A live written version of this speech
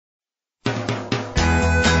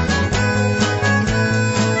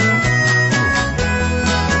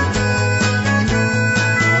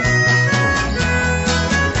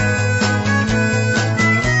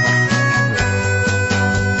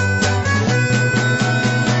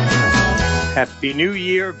Happy New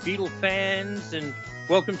Year, Beatle fans, and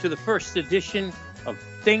welcome to the first edition of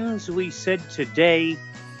Things We Said Today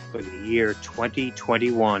for the year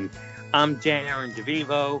 2021. I'm Darren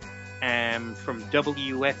DeVivo. I'm from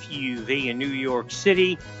WFUV in New York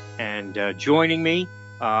City, and joining me,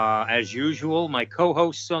 as usual, my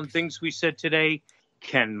co-hosts on Things We Said Today,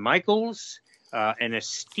 Ken Michaels, an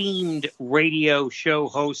esteemed radio show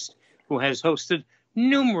host who has hosted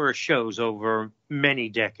numerous shows over many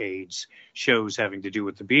decades, shows having to do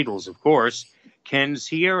with the Beatles, of course. Ken's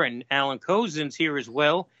here, and Allan Kozinn's here as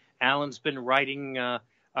well. Allan's been writing,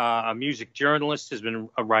 a music journalist, has been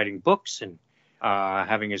writing books and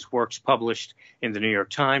having his works published in the New York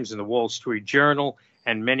Times and the Wall Street Journal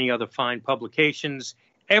and many other fine publications.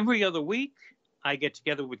 Every other week, I get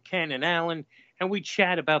together with Ken and Allan, and we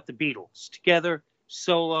chat about the Beatles together,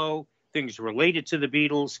 solo, things related to the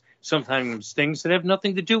Beatles, sometimes things that have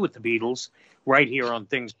nothing to do with the Beatles, right here on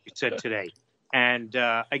Things We Said Today. And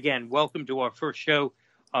again, welcome to our first show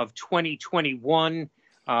of 2021,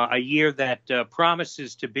 a year that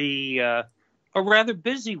promises to be a rather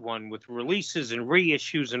busy one with releases and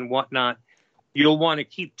reissues and whatnot. You'll want to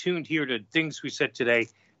keep tuned here to Things We Said Today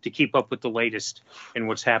to keep up with the latest in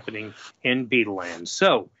what's happening in Beatleland.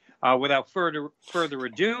 So, without further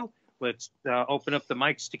ado, let's open up the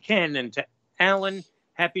mics to Ken and to Allan.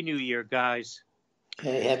 Happy New Year, guys.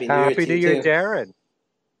 Hey, Happy New Year, Darren,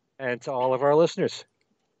 and to all of our listeners.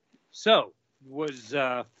 So, was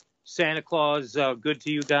Santa Claus good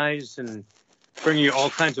to you guys and bringing you all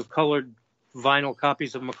kinds of colored vinyl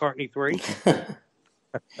copies of McCartney III?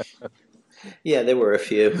 Yeah, there were a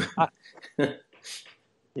few.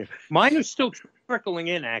 Mine are still trickling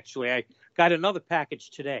in, actually. I got another package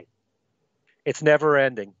today. It's never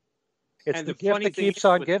ending. It's and the gift that keeps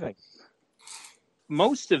on giving.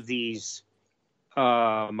 Most of these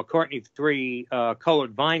McCartney III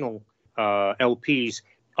colored vinyl LPs,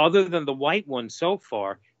 other than the white one so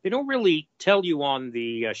far, they don't really tell you on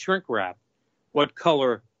the shrink wrap what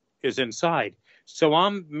color is inside. So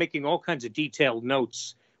I'm making all kinds of detailed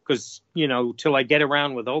notes because, till I get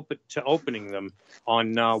around with opening them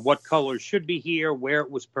on what colors should be here, where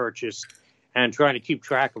it was purchased, and trying to keep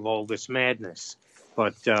track of all this madness.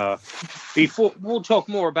 But before we'll talk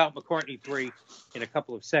more about McCartney III in a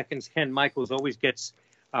couple of seconds. Ken Michaels always gets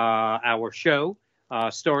our show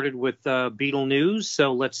started with Beatle news,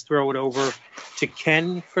 so let's throw it over to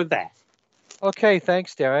Ken for that. Okay,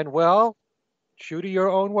 thanks, Darren. Well, true to your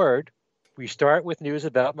own word, we start with news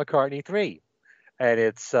about McCartney III and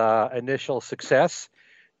its initial success.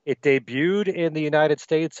 It debuted in the United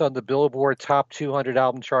States on the Billboard Top 200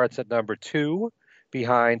 album charts at number 2,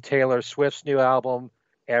 behind Taylor Swift's new album,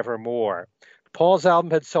 Evermore. Paul's album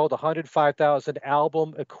had sold 105,000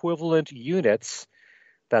 album equivalent units.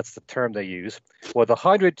 That's the term they use, with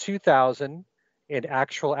 102,000 in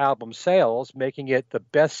actual album sales, making it the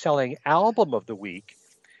best-selling album of the week.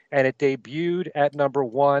 And it debuted at number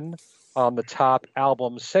 1 on the top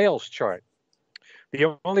album sales chart.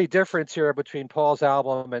 The only difference here between Paul's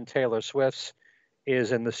album and Taylor Swift's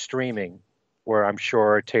is in the streaming, where I'm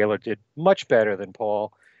sure Taylor did much better than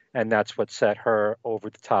Paul, and that's what set her over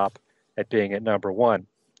the top at being at number 1.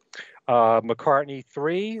 McCartney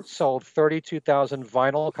III sold 32,000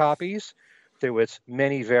 vinyl copies through its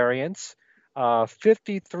many variants,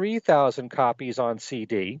 53,000 copies on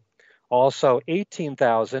CD, also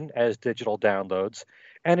 18,000 as digital downloads,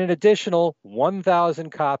 and an additional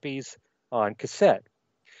 1,000 copies on cassette.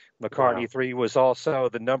 McCartney III was also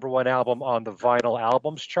the number 1 album on the vinyl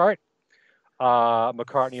albums chart.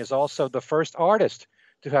 McCartney is also the first artist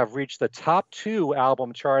to have reached the top 2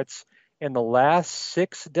 album charts in the last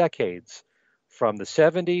 6 decades, from the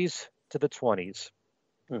 70s to the 20s.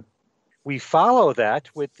 We follow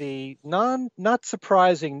that with the not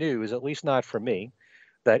surprising news, at least not for me,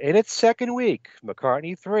 that in its second week,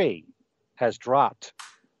 McCartney III has dropped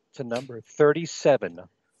to number 37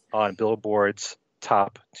 on Billboard's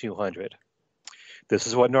Top 200. This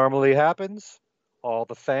is what normally happens. All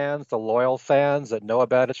the fans, the loyal fans that know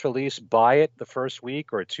about its release, buy it the first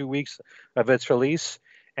week or 2 weeks of its release.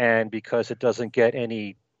 And because it doesn't get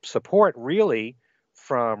any support really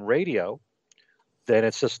from radio, then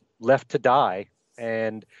it's just left to die.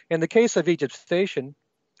 And in the case of Egypt Station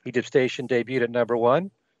debuted at number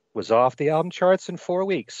 1, was off the album charts in 4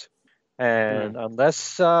 weeks. And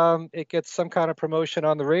unless it gets some kind of promotion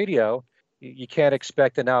on the radio, you can't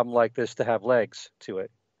expect an album like this to have legs to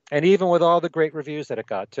it. And even with all the great reviews that it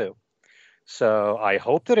got, too. So I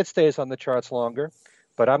hope that it stays on the charts longer,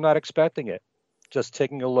 but I'm not expecting it. Just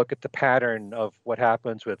taking a look at the pattern of what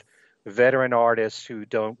happens with veteran artists who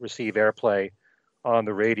don't receive airplay on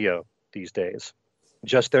the radio these days.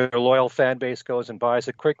 Just their loyal fan base goes and buys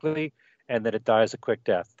it quickly, and then it dies a quick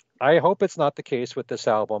death. I hope it's not the case with this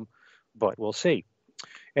album, but we'll see.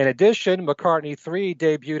 In addition, McCartney III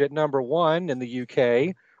debuted at #1 in the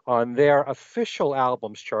UK on their official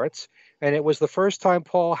albums charts, and it was the first time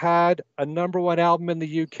Paul had a #1 album in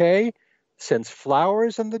the UK since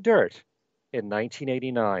Flowers in the Dirt in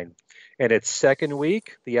 1989. In its second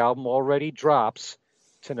week, the album already drops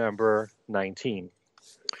to number 19.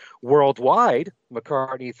 Worldwide,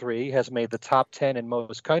 McCartney III has made the top 10 in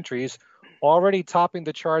most countries, already topping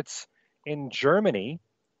the charts in Germany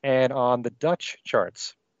and on the Dutch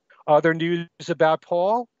charts. Other news about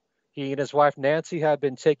Paul: he and his wife Nancy have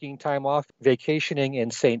been taking time off vacationing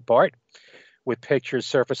in St. Bart, with pictures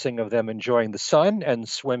surfacing of them enjoying the sun and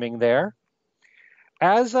swimming there.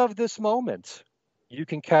 As of this moment, you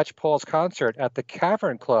can catch Paul's concert at the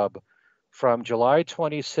Cavern Club from July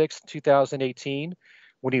 26, 2018,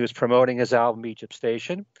 when he was promoting his album Egypt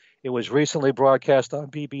Station. It was recently broadcast on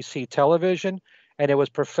BBC television, and it was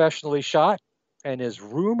professionally shot and is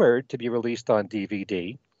rumored to be released on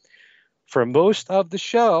DVD. For most of the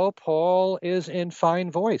show, Paul is in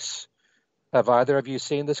fine voice. Have either of you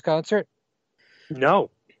seen this concert? No.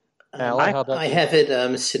 Allan, how about I you? have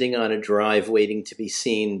it sitting on a drive waiting to be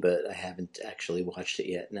seen, but I haven't actually watched it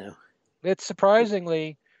yet, no. It's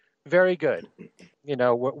surprisingly very good. You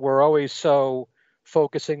know, we're always so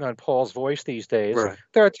focusing on Paul's voice these days. Right.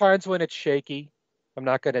 There are times when it's shaky. I'm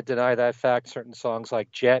not going to deny that fact. Certain songs like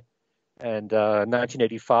Jet and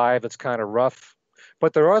 1985, it's kind of rough.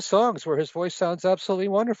 But there are songs where his voice sounds absolutely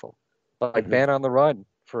wonderful, like Band on the Run,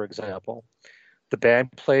 for example. The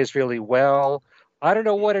band plays really well. I don't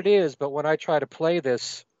know what it is, but when I try to play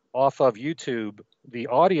this off of YouTube, the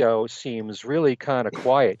audio seems really kind of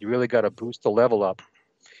quiet. You really got to boost the level up.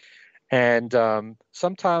 And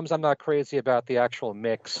sometimes I'm not crazy about the actual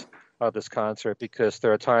mix of this concert, because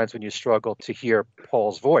there are times when you struggle to hear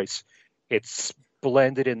Paul's voice. It's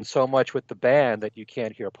blended in so much with the band that you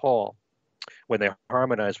can't hear Paul when they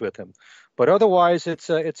harmonize with him. But otherwise, it's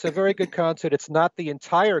a very good concert. It's not the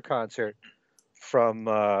entire concert from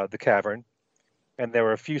the Cavern, and there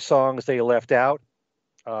were a few songs they left out.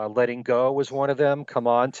 Letting Go was one of them, Come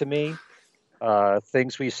On to Me,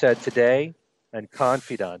 Things We Said Today, and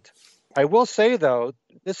Confidant. I will say, though,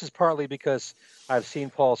 this is partly because I've seen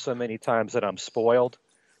Paul so many times that I'm spoiled,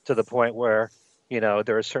 to the point where, you know,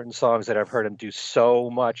 there are certain songs that I've heard him do so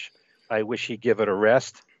much, I wish he'd give it a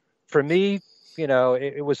rest. For me, you know,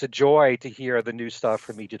 it was a joy to hear the new stuff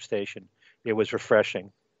from Egypt Station. It was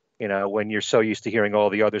refreshing, you know, when you're so used to hearing all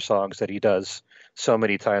the other songs that he does so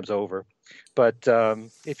many times over. But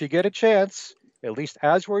if you get a chance, at least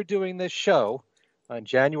as we're doing this show on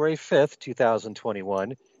January 5th,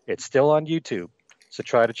 2021, it's still on YouTube. So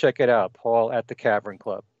try to check it out, Paul at the Cavern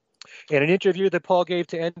Club. In an interview that Paul gave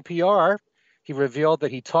to NPR, he revealed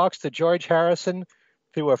that he talks to George Harrison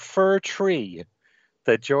through a fir tree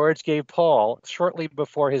that George gave Paul shortly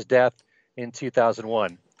before his death in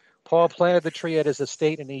 2001. Paul planted the tree at his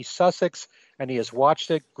estate in East Sussex, and he has watched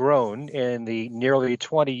it grow in the nearly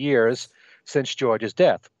 20 years since George's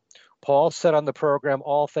death. Paul said on the program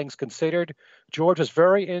All Things Considered, George was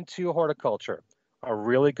very into horticulture, a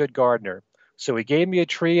really good gardener. So he gave me a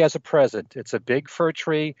tree as a present. It's a big fir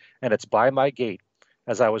tree, and it's by my gate.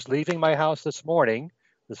 As I was leaving my house this morning,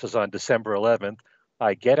 this was on December 11th,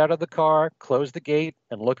 I get out of the car, close the gate,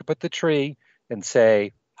 and look up at the tree and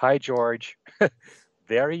say, "Hi, George."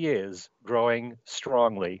 There he is, growing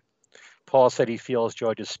strongly. Paul said he feels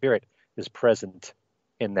George's spirit is present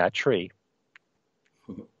in that tree.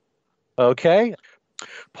 Okay.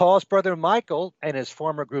 Paul's brother Michael and his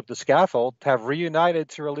former group, The Scaffold, have reunited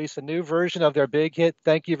to release a new version of their big hit,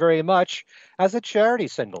 Thank You Very Much, as a charity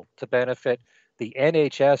single to benefit the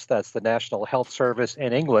NHS, that's the National Health Service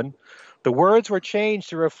in England. The words were changed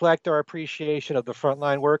to reflect our appreciation of the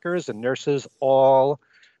frontline workers and nurses, all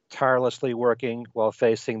tirelessly working while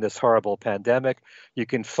facing this horrible pandemic. You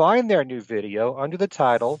can find their new video under the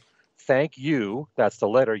title, Thank You, that's the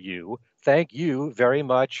letter U, Thank You Very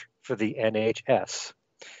Much for the NHS.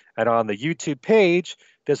 And on the YouTube page,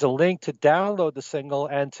 there's a link to download the single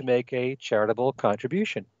and to make a charitable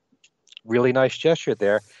contribution. Really nice gesture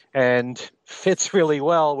there, and fits really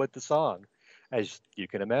well with the song, as you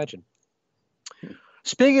can imagine.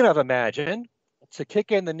 Speaking of imagine, to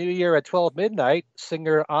kick in the new year at 12 midnight,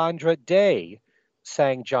 singer Andra Day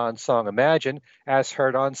sang John's song Imagine, as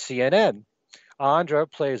heard on CNN. Andra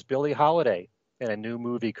plays Billie Holiday in a new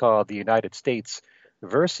movie called The United States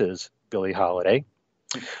versus Billie Holiday.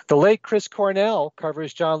 The late Chris Cornell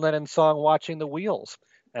covers John Lennon's song Watching the Wheels,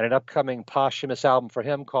 and an upcoming posthumous album for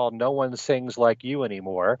him called No One Sings Like You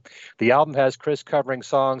Anymore. The album has Chris covering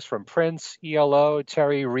songs from Prince, ELO,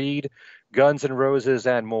 Terry Reid, Guns N' Roses,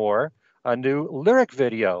 and more. A new lyric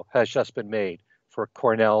video has just been made for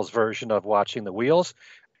Cornell's version of Watching the Wheels.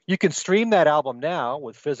 You can stream that album now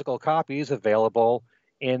with physical copies available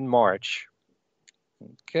in March.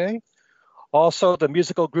 Okay. Also, the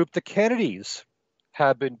musical group The Kennedys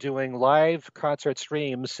have been doing live concert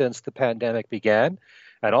streams since the pandemic began.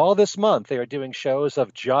 And all this month, they are doing shows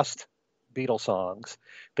of just Beatles songs.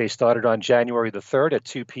 They started on January the 3rd at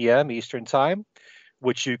 2 p.m. Eastern Time,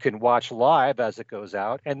 which you can watch live as it goes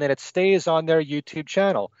out. And then it stays on their YouTube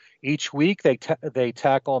channel. Each week, they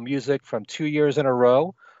tackle music from 2 years in a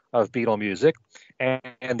row of Beatle music, and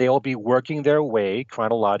they will be working their way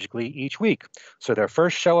chronologically each week. So their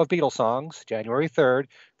first show of Beatles songs, January 3rd,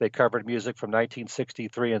 they covered music from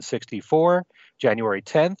 1963 and 64. January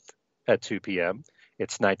 10th at 2 p.m.,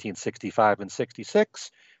 it's 1965 and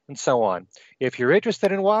 66, and so on. If you're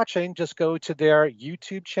interested in watching, just go to their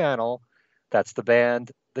YouTube channel. That's the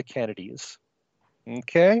band, The Kennedys.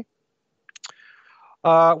 Okay.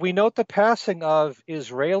 We note the passing of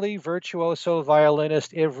Israeli virtuoso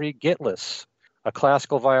violinist Ivry Gitlis, a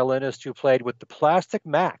classical violinist who played with the Plastic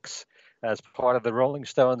Macs as part of the Rolling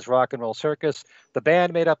Stones Rock and Roll Circus, the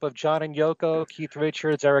band made up of John and Yoko, Keith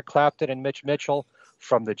Richards, Eric Clapton, and Mitch Mitchell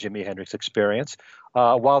from the Jimi Hendrix Experience.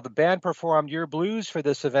 While the band performed Your Blues for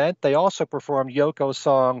this event, they also performed Yoko's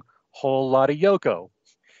song Whole Lotta Yoko,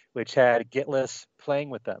 which had Gitlis playing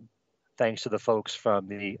with them. Thanks to the folks from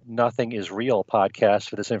the Nothing Is Real podcast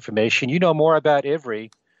for this information. You know more about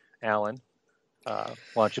Ivry, Allan. Why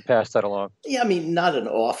don't you pass that along? Yeah, I mean, not an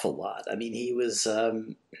awful lot. I mean, he was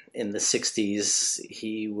in the 60s,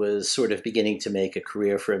 he was sort of beginning to make a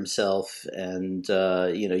career for himself. And,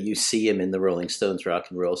 you see him in the Rolling Stones Rock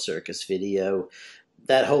and Roll Circus video.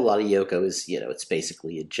 That Whole Lot of Yoko is, it's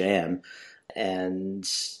basically a jam. And,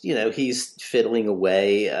 he's fiddling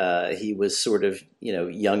away. He was sort of,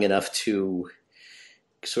 young enough to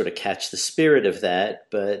sort of catch the spirit of that.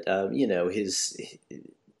 But,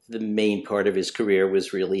 the main part of his career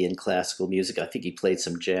was really in classical music. I think he played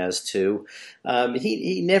some jazz too.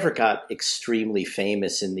 He never got extremely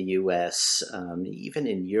famous in the U.S., even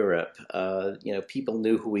in Europe. People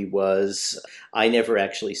knew who he was. I never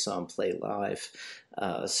actually saw him play live.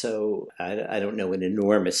 So I don't know an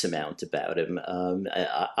enormous amount about him.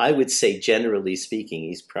 I would say, generally speaking,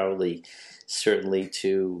 he's probably, certainly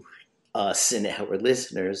to us and our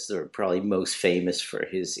listeners, they're probably most famous for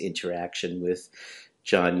his interaction with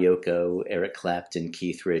John, Yoko, Eric Clapton,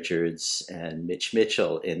 Keith Richards, and Mitch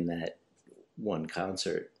Mitchell in that one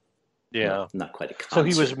concert. Yeah, well, not quite a concert. So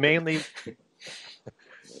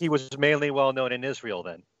he was mainly well known in Israel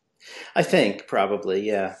then. I think probably,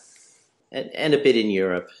 yeah, and a bit in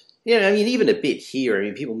Europe. Yeah, I mean, even a bit here. I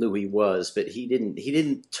mean, people knew who he was, but he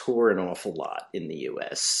didn't tour an awful lot in the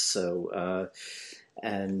U.S. So,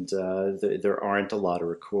 there aren't a lot of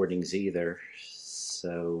recordings either.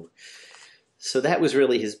 So that was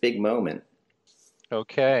really his big moment.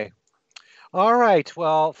 Okay. All right.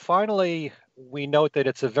 Well, finally, we note that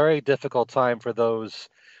it's a very difficult time for those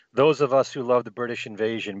of us who love the British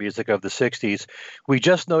invasion music of the 60s. We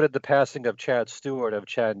just noted the passing of Chad Stewart of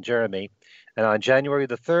Chad and Jeremy. And on January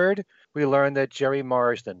the 3rd, we learned that Jerry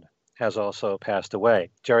Marsden has also passed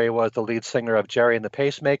away. Jerry was the lead singer of Jerry and the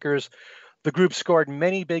Pacemakers. The group scored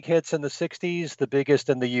many big hits in the 60s, the biggest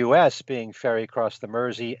in the U.S. being Ferry Across the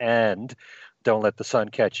Mersey and Don't Let the Sun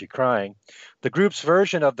Catch You Crying. The group's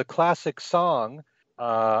version of the classic song,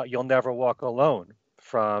 You'll Never Walk Alone,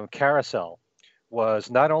 from Carousel, was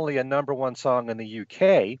not only a #1 song in the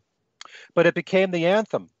UK, but it became the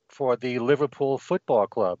anthem for the Liverpool Football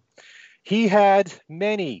Club. He had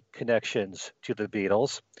many connections to the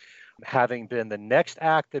Beatles, having been the next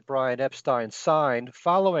act that Brian Epstein signed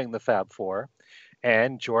following the Fab Four,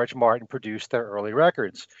 and George Martin produced their early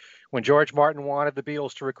records. When George Martin wanted the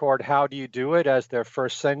Beatles to record How Do You Do It as their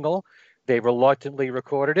first single, they reluctantly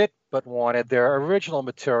recorded it, but wanted their original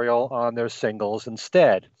material on their singles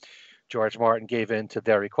instead. George Martin gave in to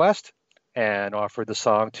their request and offered the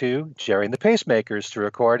song to Jerry and the Pacemakers to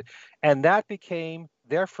record, and that became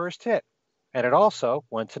their first hit. And it also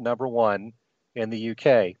went to #1 in the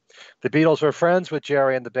UK. The Beatles were friends with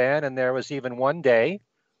Jerry and the band, and there was even one day,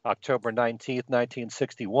 October 19th,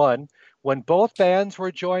 1961, when both bands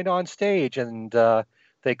were joined on stage, and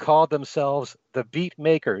they called themselves the Beat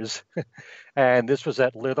Makers. And this was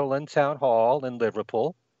at Litherland Town Hall in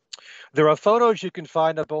Liverpool. There are photos you can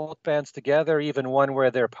find of both bands together, even one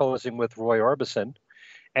where they're posing with Roy Orbison.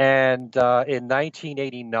 And in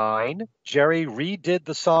 1989, Jerry redid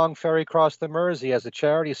the song Ferry Across the Mersey as a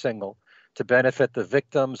charity single to benefit the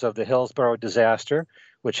victims of the Hillsborough disaster,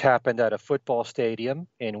 which happened at a football stadium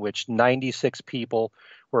in which 96 people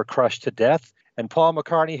were crushed to death. And Paul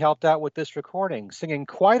McCartney helped out with this recording, singing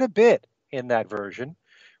quite a bit in that version,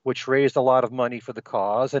 which raised a lot of money for the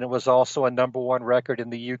cause, and it was also a #1 record in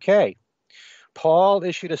the UK. Paul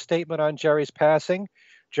issued a statement on Jerry's passing.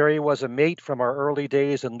 Jerry was a mate from our early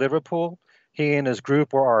days in Liverpool. He and his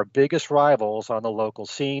group were our biggest rivals on the local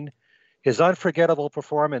scene. His unforgettable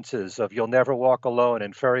performances of You'll Never Walk Alone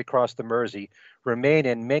and Ferry Across the Mersey remain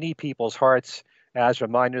in many people's hearts as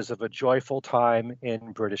reminders of a joyful time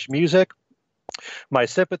in British music. My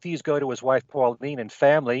sympathies go to his wife Pauline and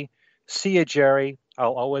family. See you, Jerry.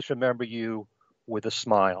 I'll always remember you with a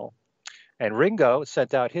smile. And Ringo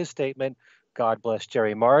sent out his statement. God bless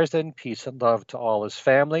Jerry Marsden. Peace and love to all his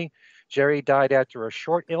family. Jerry died after a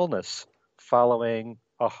short illness following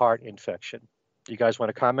a heart infection. Do you guys want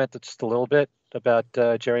to comment just a little bit about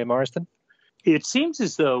Jerry Marsden? It seems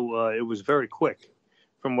as though it was very quick,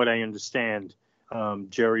 from what I understand.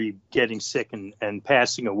 Jerry getting sick and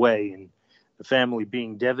passing away, and the family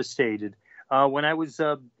being devastated. When I was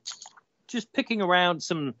just picking around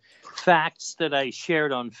some facts that I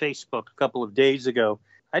shared on Facebook a couple of days ago,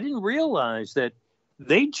 I didn't realize that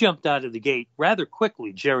they jumped out of the gate rather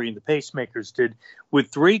quickly, Jerry and the Pacemakers did, with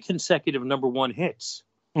 3 consecutive #1 hits.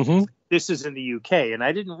 Mm-hmm. This is in the UK, and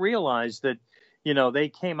I didn't realize that, they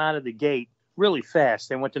came out of the gate really fast.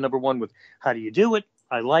 They went to #1 with How Do You Do It?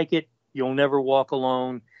 I Like It, You'll Never Walk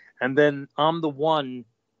Alone, and then I'm the One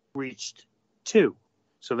reached 2.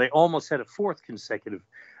 So they almost had a 4th consecutive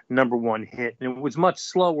 #1 hit, and it was much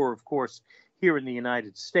slower, of course, here in the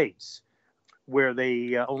United States, where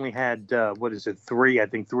they only had,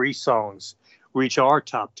 3 songs reach our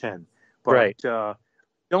top 10. But Right.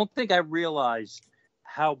 Don't think I realized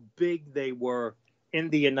how big they were in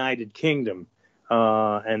the United Kingdom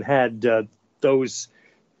and had those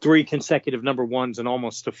 3 consecutive #1s and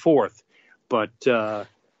almost a 4th. But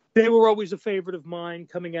they were always a favorite of mine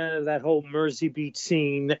coming out of that whole Mersey beat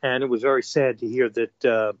scene, and it was very sad to hear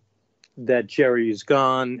that Jerry is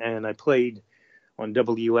gone. And I played on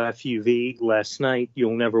WFUV last night,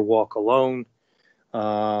 You'll Never Walk Alone.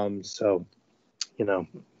 So,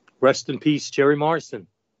 rest in peace, Jerry Marsden.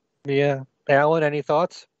 Yeah. Allan, any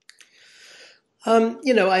thoughts?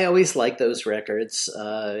 I always liked those records.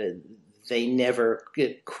 They never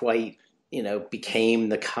quite, became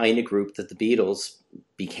the kind of group that the Beatles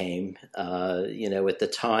became. At the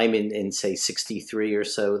time in say, 63 or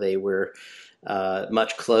so, they were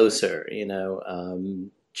much closer.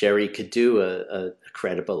 Jerry could do a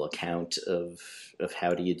credible account of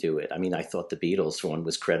How Do You Do It. I mean, I thought the Beatles one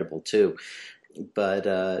was credible too, but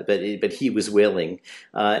he was willing,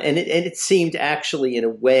 and it seemed actually, in a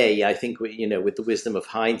way, I think, with the wisdom of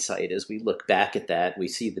hindsight, as we look back at that, we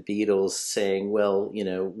see the Beatles saying, well,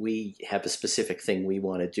 we have a specific thing we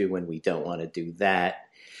want to do and we don't want to do that,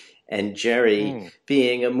 and Jerry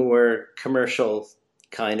being a more commercial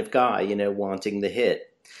kind of guy, wanting the hit.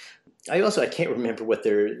 I can't remember what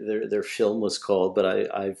their film was called, but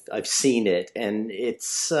I've seen it, and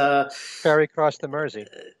it's Ferry Across the Mersey.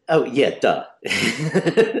 Oh yeah, duh.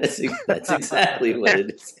 That's exactly what it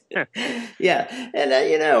is. Yeah, and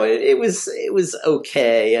it was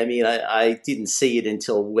okay. I mean, I didn't see it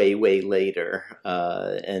until way later,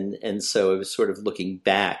 and so I was sort of looking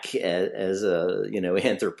back as a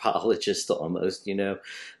anthropologist almost,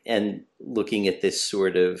 and looking at this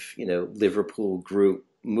sort of Liverpool group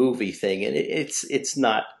movie thing, and it's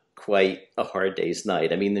not quite A Hard Day's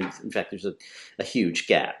Night. I mean, in fact, there's a huge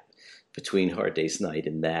gap between Hard Day's Night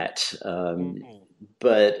and that.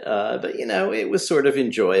 But it was sort of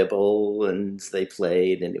enjoyable, and they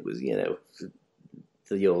played, and it was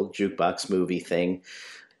the old jukebox movie thing.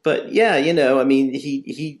 But yeah, I mean,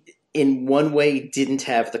 he in one way didn't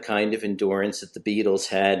have the kind of endurance that the Beatles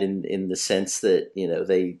had in the sense that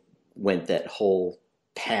they went that whole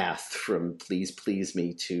path from Please Please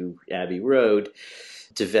Me to Abbey Road,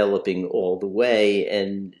 developing all the way,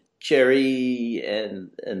 and Jerry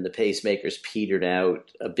and the Pacemakers petered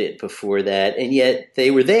out a bit before that, and yet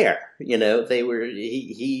they were there.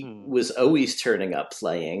 He was always turning up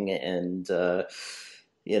playing, and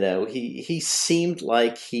he seemed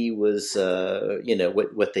like he was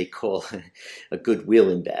what they call a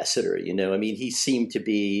goodwill ambassador. I mean, he seemed to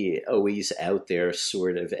be always out there,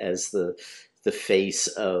 sort of as the face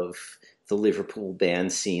of the Liverpool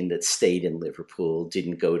band scene that stayed in Liverpool,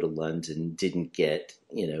 didn't go to London, didn't get,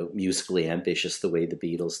 musically ambitious the way the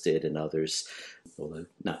Beatles did and others, although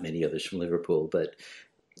not many others from Liverpool. But,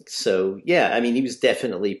 So yeah, I mean, he was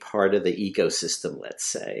definitely part of the ecosystem, let's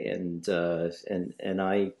say, and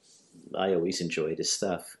I always enjoyed his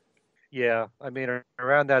stuff. Yeah, I mean,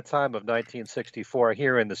 around that time of 1964,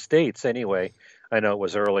 here in the States anyway, I know it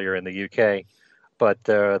was earlier in the UK, but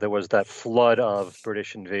there was that flood of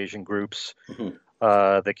British invasion groups Mhm.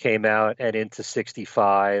 that came out and into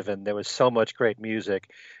 65, and there was so much great music.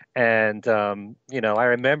 And, I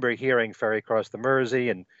remember hearing Ferry Across the Mersey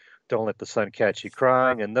and Don't Let the Sun Catch You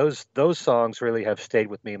Crying, and those songs really have stayed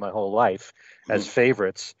with me my whole life as Mhm.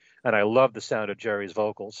 favorites, and I love the sound of Jerry's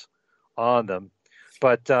vocals on them.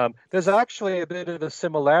 But there's actually a bit of a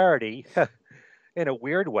similarity in a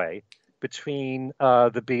weird way between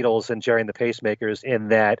the Beatles and Jerry and the Pacemakers in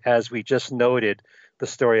that, as we just noted, the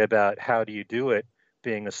story about How Do You Do It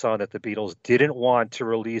being a song that the Beatles didn't want to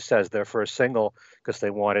release as their first single because they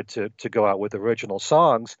wanted to go out with original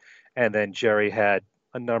songs. And then Jerry had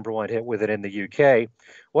a number one hit with it in the UK.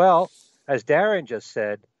 Well, as Darren just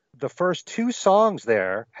said, the first two songs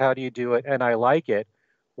there, How Do You Do It and I Like It,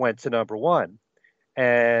 went to number one.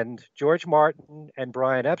 And George Martin and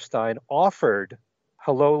Brian Epstein offered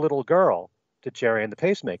Hello, Little Girl to Jerry and the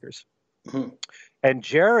Pacemakers. Mhm. And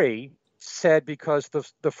Jerry said because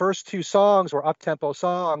the first two songs were up-tempo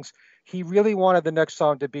songs, he really wanted the next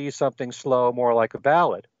song to be something slow, more like a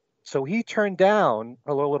ballad. So he turned down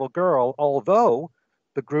Hello, Little Girl, although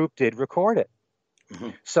the group did record it.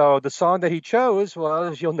 Mhm. So the song that he chose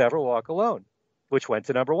was You'll Never Walk Alone, which went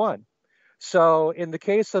to number one. So, in the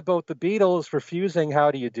case of both the Beatles refusing How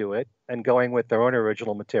Do You Do It and going with their own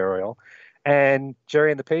original material, and Jerry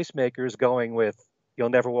and the Pacemakers going with You'll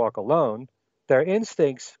Never Walk Alone, their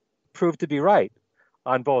instincts proved to be right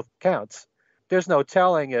on both counts. There's no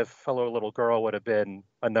telling if Hello Little Girl would have been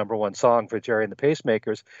a number one song for Jerry and the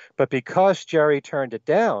Pacemakers, but because Jerry turned it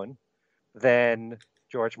down, then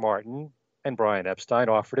George Martin and Brian Epstein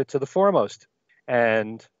offered it to the foremost.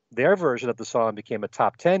 And their version of the song became a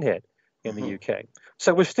top 10 hit in the Mhm. UK.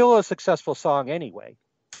 So it was still a successful song anyway.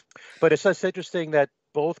 But it's just interesting that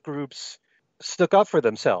both groups stuck up for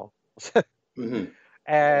themselves Mhm.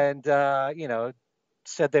 and,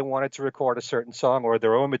 said they wanted to record a certain song or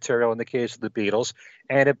their own material in the case of the Beatles.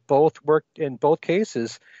 And it both worked in both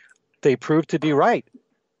cases. They proved to be right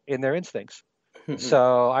in their instincts. Mhm.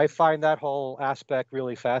 So I find that whole aspect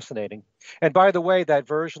really fascinating. And by the way, that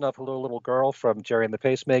version of Hello Little Girl from Jerry and the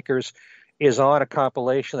Pacemakers is on a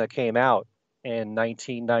compilation that came out in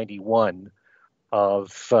 1991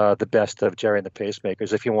 of the best of Jerry and the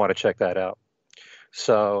Pacemakers, if you want to check that out.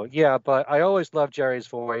 So, yeah, but I always loved Jerry's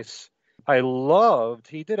voice.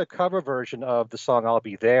 He did a cover version of the song I'll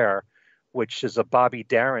Be There, which is a Bobby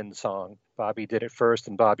Darren song. Bobby did it first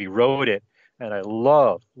and Bobby wrote it. And I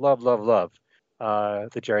love, love, love, love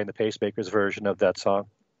the Jerry and the Pacemakers version of that song.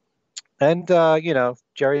 And,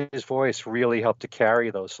 Jerry's voice really helped to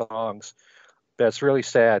carry those songs. That's really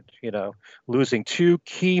sad, losing two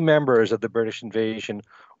key members of the British invasion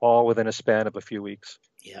all within a span of a few weeks.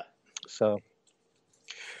 Yeah. So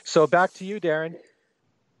back to you, Darren.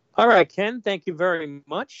 All right, Ken, thank you very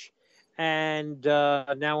much. And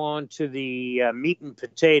now on to the meat and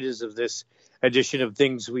potatoes of this edition of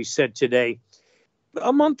Things We Said Today.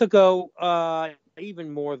 A month ago,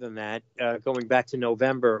 even more than that, going back to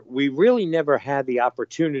November, we really never had the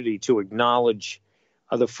opportunity to acknowledge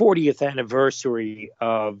the 40th anniversary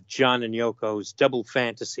of John and Yoko's Double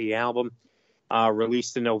Fantasy album,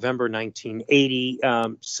 released in November 1980.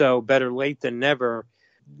 So better late than never.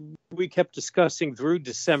 We kept discussing through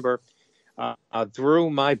December, through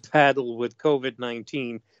my battle with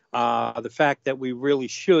COVID-19, the fact that we really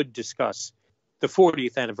should discuss the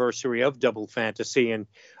 40th anniversary of Double Fantasy and,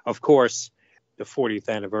 of course, the 40th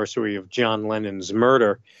anniversary of John Lennon's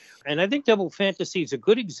murder. And I think Double Fantasy is a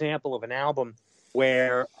good example of an album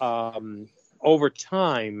where, over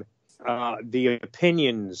time, the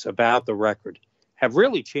opinions about the record have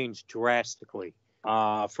really changed drastically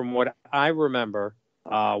from what I remember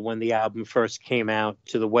when the album first came out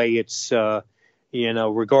to the way it's,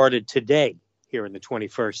 regarded today here in the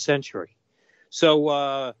 21st century.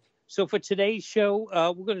 So for today's show,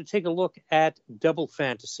 we're going to take a look at Double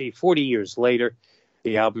Fantasy, 40 years later,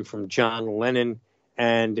 the album from John Lennon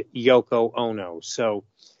and Yoko Ono. So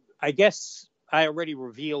I guess I already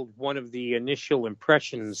revealed one of the initial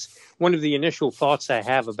impressions, one of the initial thoughts I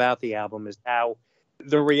have about the album is how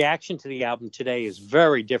the reaction to the album today is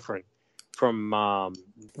very different from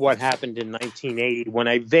what happened in 1980 when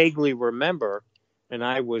I vaguely remember, and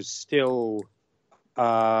I was still,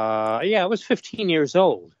 I was 15 years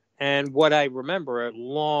old. And what I remember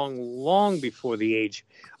long before the age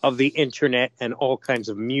of the internet and all kinds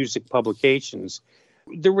of music publications,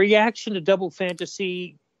 the reaction to Double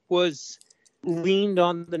Fantasy was leaned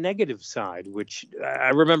on the negative side, which I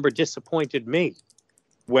remember disappointed me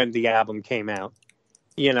when the album came out.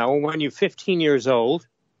 You know, when you're 15 years old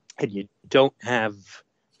and you don't have,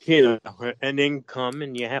 you know, an income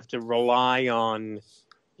and you have to rely on,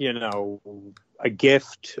 you know, a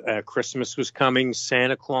gift, Christmas was coming,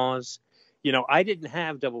 Santa Claus. You know, I didn't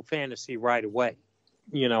have Double Fantasy right away.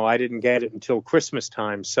 You know, I didn't get it until Christmas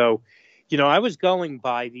time. So, you know, I was going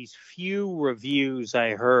by these few reviews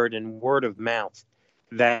I heard and word of mouth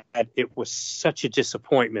that it was such a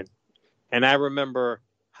disappointment. And I remember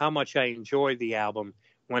how much I enjoyed the album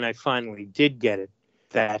when I finally did get it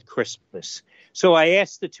that Christmas. So I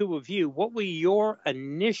asked the two of you, what were your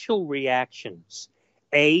initial reactions,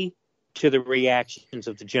 A, to the reactions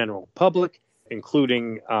of the general public,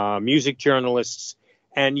 including music journalists,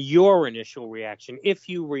 and your initial reaction, if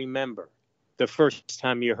you remember, the first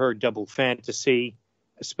time you heard Double Fantasy,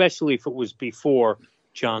 especially if it was before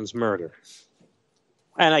John's murder.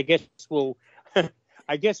 And I guess we'll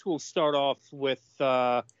start off with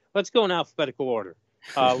let's go in alphabetical order.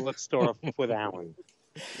 Let's start off with Allan.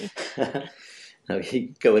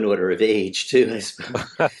 You go in order of age too, I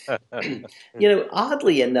suppose. You know,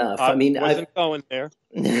 oddly enough, I mean, wasn't going there.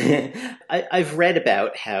 I've read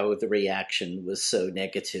about how the reaction was so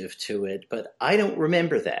negative to it, but I don't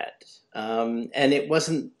remember that. And it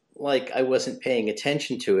wasn't like I wasn't paying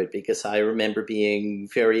attention to it, because I remember being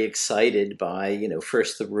very excited by, you know,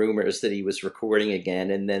 first the rumors that he was recording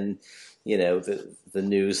again, and then, you know, the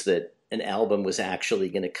news that an album was actually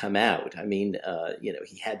going to come out. I mean, you know,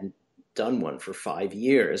 he hadn't done one for 5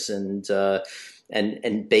 years, and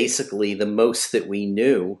basically the most that we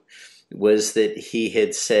knew was that he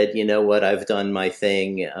had said, you know what, I've done my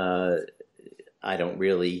thing. I don't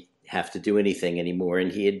really have to do anything anymore.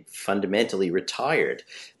 And he had fundamentally retired.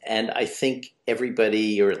 And I think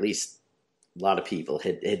everybody, or at least a lot of people,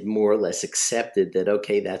 had more or less accepted that,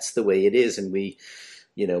 okay, that's the way it is. And we,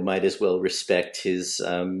 you know, might as well respect his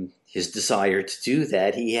desire to do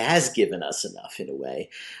that. He has given us enough, in a way.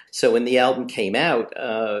 So when the album came out,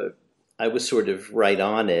 I was sort of right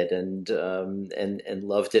on it and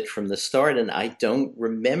loved it from the start. And I don't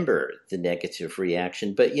remember the negative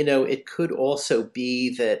reaction, but, you know, it could also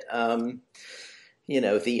be that, you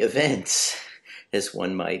know, the events, as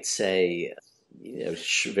one might say, you know,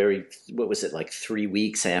 what was it, like 3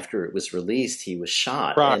 weeks after it was released, he was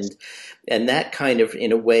shot. Right. And that kind of,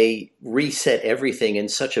 in a way, reset everything in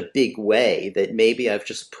such a big way that maybe I've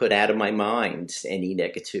just put out of my mind any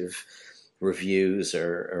negative reviews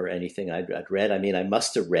or anything I'd read. I mean, I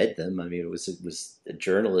must have read them. I mean, it was a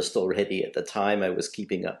journalist already at the time. I was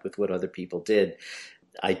keeping up with what other people did.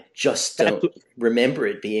 I just don't remember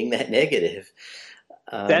it being that negative.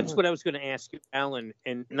 That's what I was going to ask you, Allan.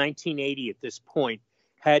 In 1980, at this point,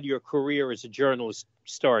 had your career as a journalist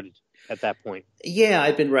started at that point? Yeah,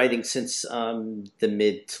 I've been writing since the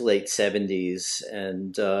mid to late 70s.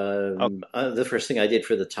 And the first thing I did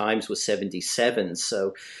for the Times was 77.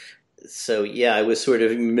 So yeah, I was sort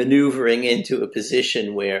of maneuvering into a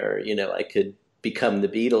position where, you know, I could become the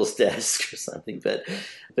Beatles desk or something, but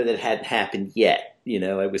it hadn't happened yet. You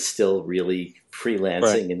know, I was still really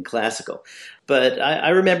freelancing in classical. But I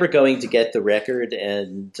remember going to get the record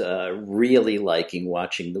and really liking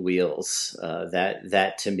Watching the Wheels.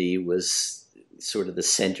 That to me was sort of the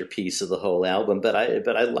centerpiece of the whole album. But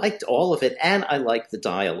I liked all of it, and I liked the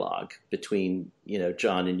dialogue between, you know,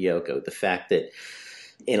 John and Yoko. The fact that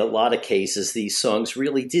in a lot of cases, these songs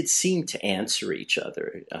really did seem to answer each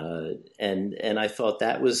other. And I thought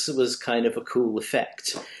that was kind of a cool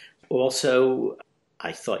effect. Also,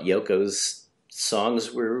 I thought Yoko's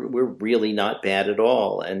songs were really not bad at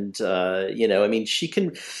all. And, you know, I mean,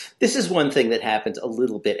 this is one thing that happened a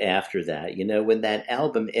little bit after that. You know, when that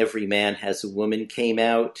album, Every Man Has a Woman, came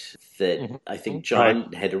out, that I think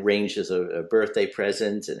John had arranged as a birthday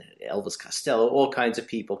present, and Elvis Costello, all kinds of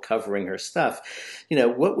people covering her stuff. You know,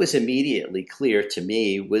 what was immediately clear to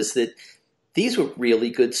me was that these were really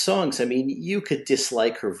good songs. I mean, you could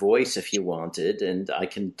dislike her voice if you wanted, and I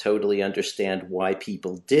can totally understand why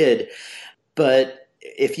people did. But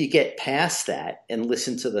if you get past that and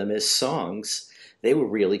listen to them as songs, they were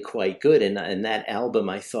really quite good. And that album,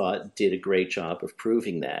 I thought, did a great job of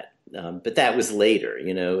proving that. But that was later,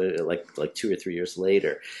 you know, like 2 or 3 years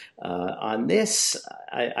later. On this,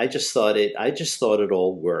 I just thought it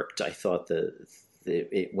all worked. I thought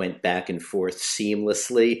it went back and forth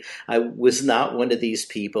seamlessly. I was not one of these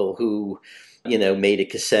people who, you know, made a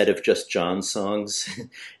cassette of just John songs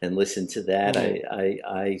and listened to that.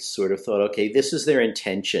 I sort of thought, okay, this is their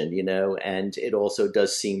intention, you know, and it also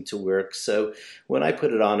does seem to work. So when I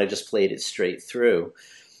put it on, I just played it straight through.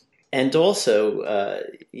 And also,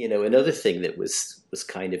 another thing that was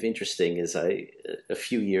kind of interesting is a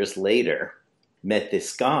few years later, met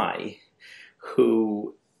this guy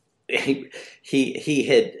who he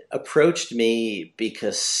had approached me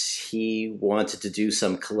because he wanted to do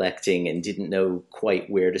some collecting and didn't know quite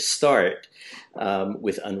where to start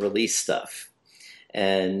with unreleased stuff.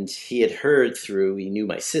 And he knew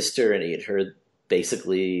my sister, and he had heard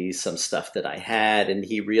basically some stuff that I had, and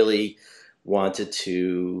he really wanted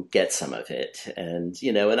to get some of it. And,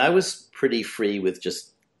 and I was pretty free with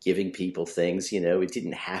just giving people things. It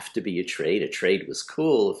didn't have to be a trade. A trade was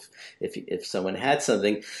cool if someone had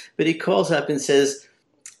something. But he calls up and says,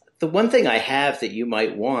 the one thing I have that you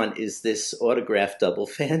might want is this autographed double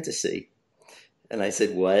fantasy. And I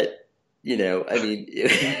said, what?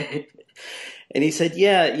 And he said,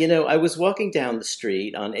 yeah, I was walking down the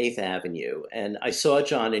street on 8th Avenue, and I saw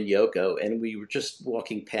John and Yoko, and we were just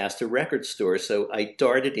walking past a record store. So I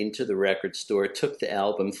darted into the record store, took the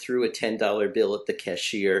album, threw a $10 bill at the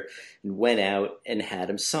cashier, and went out and had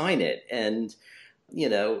him sign it. And,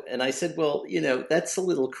 and I said, well, that's a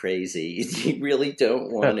little crazy. You really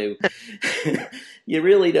don't want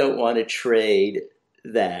to trade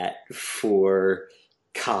that for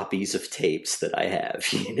copies of tapes that I have.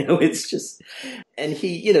 It's just, and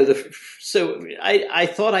he, so I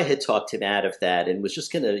thought I had talked him out of that and was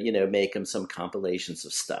just going to, make him some compilations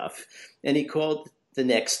of stuff. And he called the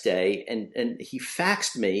next day and he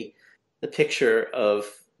faxed me the picture of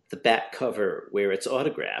the back cover where it's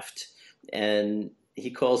autographed. And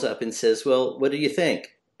he calls up and says, well, what do you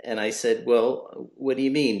think? And I said, well, what do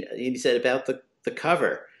you mean? And he said, about the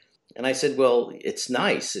cover. And I said, well, it's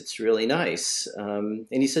nice. It's really nice. And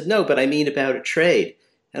he said, no, but I mean about a trade.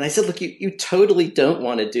 And I said, look, you totally don't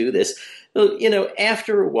want to do this. Well,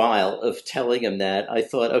 after a while of telling him that, I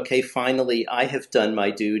thought, okay, finally, I have done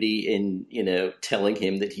my duty in, telling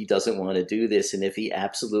him that he doesn't want to do this. And if he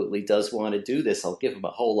absolutely does want to do this, I'll give him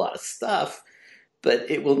a whole lot of stuff. But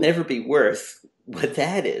it will never be worth what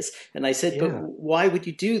that is. And I said, but why would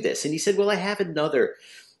you do this? And he said, well, I have another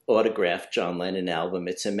autographed John Lennon album.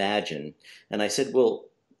 It's Imagine. And I said, well,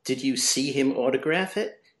 did you see him autograph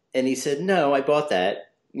it? And he said, no, I bought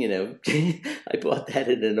that, I bought that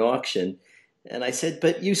at an auction. And I said,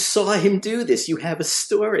 but you saw him do this. You have a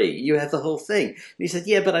story. You have the whole thing. And he said,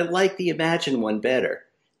 yeah, but I like the Imagine one better.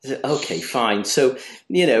 I said, okay, fine. So,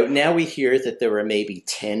 now we hear that there are maybe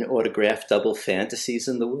 10 autographed double fantasies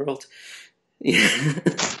in the world.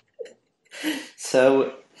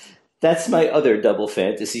 So that's my other double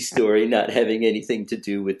fantasy story, not having anything to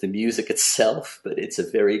do with the music itself, but it's a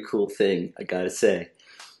very cool thing, I gotta say.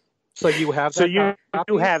 So you have that? So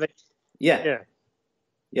you have it? Yeah. Yeah.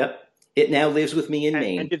 Yep. It now lives with me in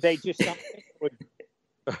Maine. And did they just sign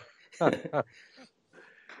it?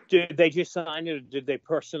 Did they just sign it, or did they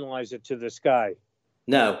personalize it to this guy?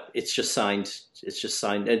 No, it's just signed.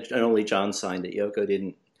 And only John signed it. Yoko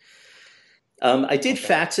didn't. I did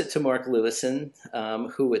fax it to Mark Lewison,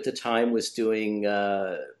 who at the time was doing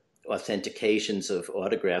authentications of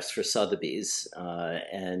autographs for Sotheby's,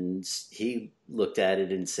 and he looked at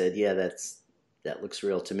it and said, yeah, that looks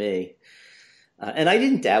real to me. And I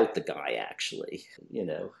didn't doubt the guy, actually.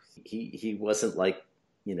 He wasn't like,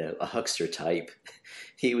 a huckster type.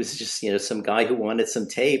 He was just, some guy who wanted some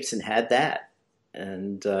tapes and had that.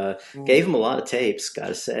 And gave him a lot of tapes,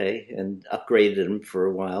 gotta say, and upgraded him for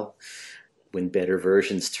a while when better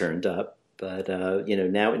versions turned up. But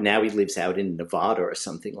now he lives out in Nevada or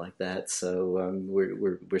something like that. So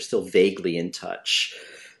we're still vaguely in touch.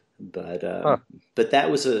 But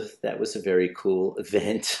that was a very cool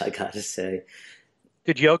event, I gotta say.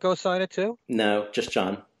 Did Yoko sign it too? No, just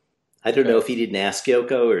John. I don't know if he didn't ask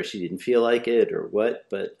Yoko or she didn't feel like it or what,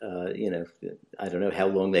 but I don't know how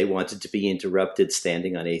long they wanted to be interrupted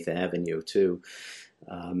standing on 8th Avenue too.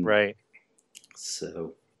 Right.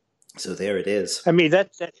 So there it is. I mean, that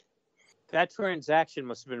transaction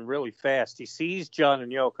must have been really fast. He sees John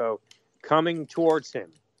and Yoko coming towards him.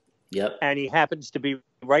 Yep. And he happens to be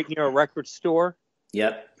right near a record store.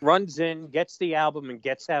 Yep. Runs in, gets the album, and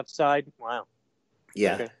gets outside. Wow.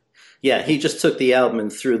 Yeah. Okay. Yeah, he just took the album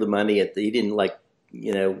and threw the money at he didn't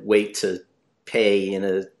wait to pay in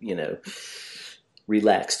a,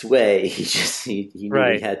 relaxed way. He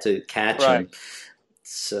knew he had to catch him.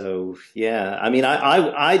 So, yeah, I mean,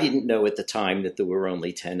 I didn't know at the time that there were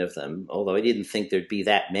only 10 of them, although I didn't think there'd be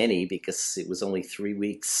that many because it was only 3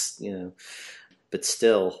 weeks, But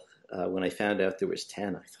still, when I found out there was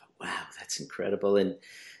 10, I thought, wow, that's incredible. And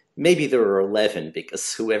maybe there were 11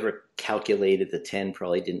 because whoever calculated the 10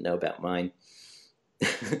 probably didn't know about mine.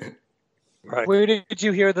 Right. Where did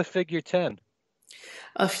you hear the figure 10?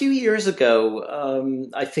 A few years ago,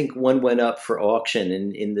 I think one went up for auction,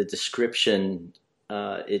 and in the description,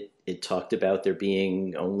 it talked about there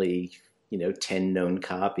being only 10 known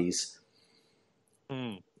copies.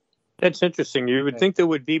 Hmm. That's interesting. You would think there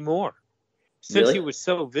would be more. Since Really? he was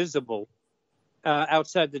so visible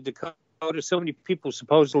outside the Dakota, so many people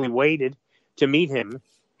supposedly waited to meet him,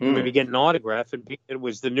 Hmm. maybe get an autograph, and it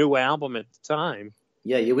was the new album at the time.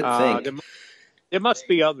 Yeah, you would Uh, think. there, there must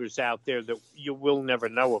be others out there that you will never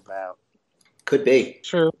know about. Could be.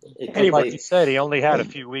 True. It But could Anyway, like you be. said, he only had a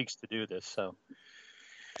few weeks to do this. So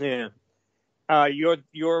yeah.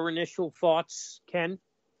 Your initial thoughts, Ken?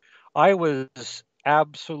 I was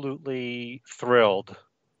absolutely thrilled.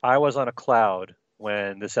 I was on a cloud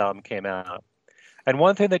when this album came out. And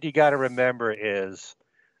one thing that you got to remember is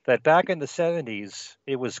that back in the 70s,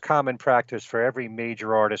 it was common practice for every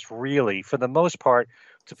major artist, really, for the most part,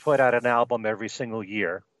 to put out an album every single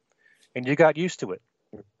year. And you got used to it.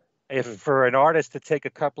 If for an artist to take a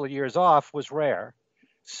couple of years off was rare.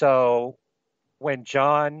 So when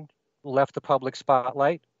John left the public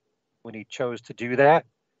spotlight, when he chose to do that,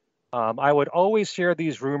 I would always hear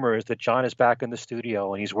these rumors that John is back in the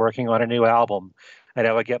studio and he's working on a new album, and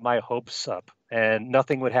I would get my hopes up, and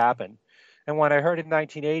nothing would happen. And when I heard in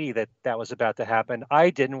 1980 that that was about to happen, I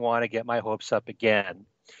didn't want to get my hopes up again.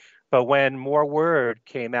 But when more word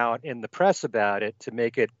came out in the press about it to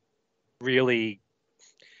make it really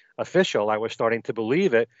official, I was starting to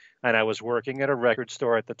believe it, and I was working at a record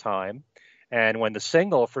store at the time. And when the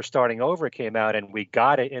single for Starting Over came out and we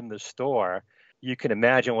got it in the store, you can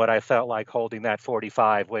imagine what I felt like holding that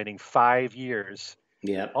 45, waiting 5 years,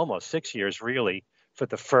 Yeah. almost 6 years really, for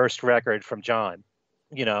the first record from John,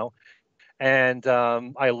 you know. And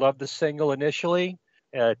I loved the single initially.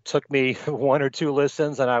 It took me one or two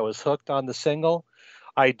listens and I was hooked on the single.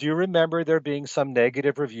 I do remember there being some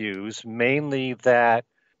negative reviews, mainly that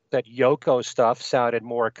Yoko stuff sounded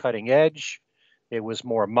more cutting edge. It was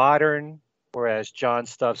more modern, whereas John's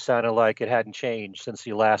stuff sounded like it hadn't changed since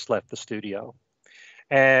he last left the studio.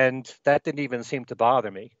 And that didn't even seem to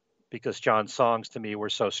bother me because John's songs to me were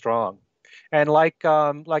so strong. And like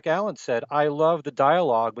Allan said, I love the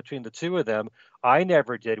dialogue between the two of them. I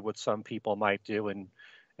never did what some people might do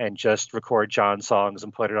and just record John songs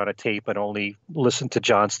and put it on a tape and only listen to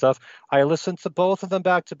John stuff. I listened to both of them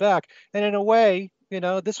back to back. And in a way,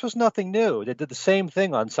 this was nothing new. They did the same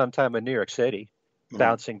thing on Sometime in New York City, Mhm.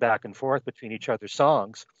 bouncing back and forth between each other's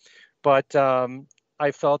songs. But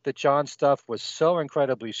I felt that John's stuff was so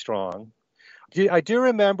incredibly strong. I do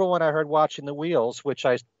remember when I heard Watching the Wheels, which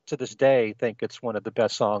I to this day think it's one of the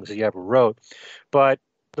best songs he ever wrote. But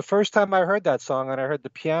the first time I heard that song and I heard the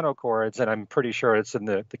piano chords, and I'm pretty sure it's in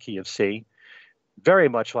the key of C, very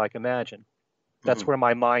much like Imagine. That's Mhm. where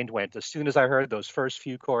my mind went as soon as I heard those first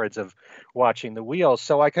few chords of Watching the Wheels.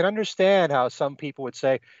 So I can understand how some people would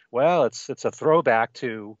say, well, it's a throwback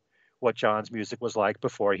to what John's music was like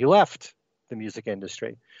before he left the music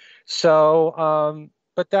industry. So,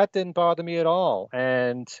 but that didn't bother me at all.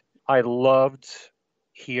 And I loved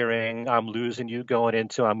hearing I'm Losing You going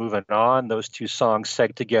into I'm Moving On. Those two songs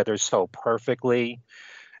seg together so perfectly.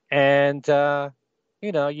 And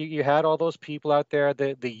you had all those people out there,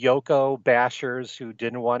 the Yoko bashers who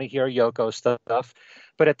didn't want to hear Yoko stuff,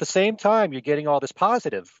 but at the same time, you're getting all this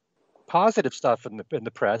positive stuff in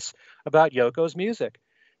the press about Yoko's music,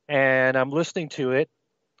 and I'm listening to it.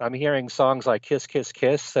 I'm hearing songs like "Kiss, Kiss,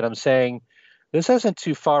 Kiss," and I'm saying, this isn't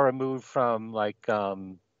too far removed from like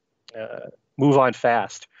 "Move On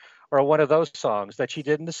Fast" or one of those songs that she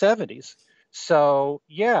did in the '70s. So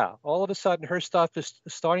yeah, all of a sudden her stuff is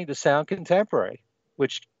starting to sound contemporary,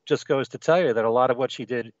 which just goes to tell you that a lot of what she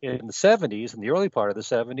did in the '70s, in the early part of the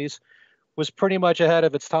 '70s, was pretty much ahead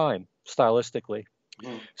of its time stylistically.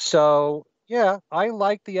 Mhm. So yeah, I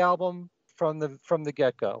like the album from the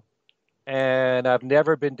get-go, and I've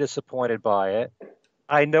never been disappointed by it.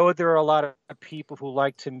 I know there are a lot of people who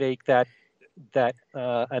like to make that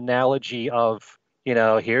analogy of,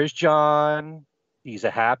 here's John. He's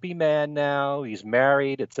a happy man now. He's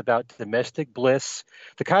married. It's about domestic bliss,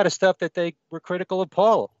 the kind of stuff that they were critical of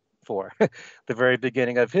Paul for, the very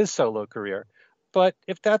beginning of his solo career. But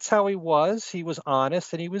if that's how he was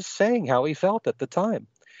honest and he was saying how he felt at the time.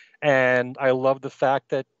 And I love the fact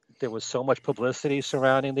that there was so much publicity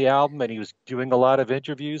surrounding the album and he was doing a lot of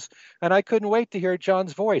interviews. And I couldn't wait to hear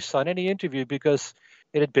John's voice on any interview because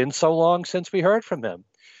it had been so long since we heard from him.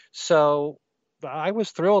 So I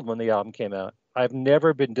was thrilled when the album came out. I've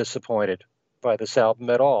never been disappointed by this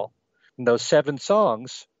album at all. And those 7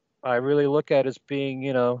 songs, I really look at as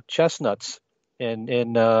being, chestnuts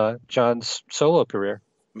in John's solo career.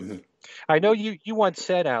 Mhm. I know you once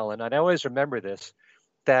said, Allan, and I always remember this,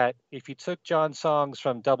 that if you took John's songs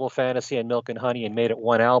from Double Fantasy and Milk and Honey and made it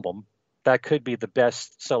one album, that could be the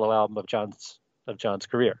best solo album of John's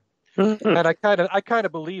career. And I kind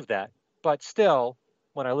of believe that. But still,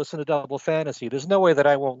 when I listen to Double Fantasy, there's no way that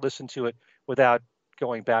I won't listen to it without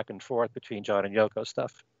going back and forth between John and Yoko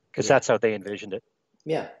stuff, because that's how they envisioned it.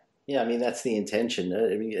 Yeah. I mean, that's the intention.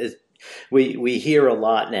 I mean, we hear a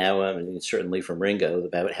lot now, I mean, certainly from Ringo,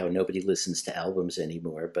 about how nobody listens to albums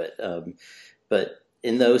anymore. But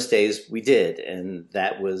in those days, we did, and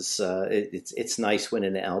that was it's nice when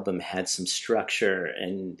an album had some structure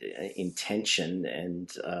and intention, and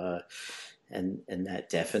that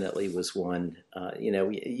definitely was one.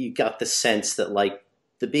 You got the sense that, like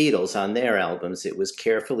the Beatles on their albums, it was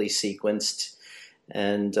carefully sequenced.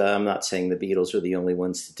 And I'm not saying the Beatles were the only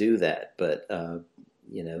ones to do that, but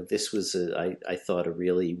this was, I thought, a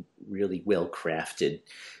really, really well-crafted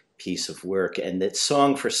piece of work, and that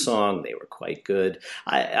song for song, they were quite good.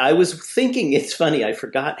 I was thinking, it's funny, I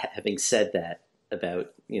forgot having said that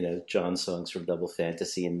about, John's songs from Double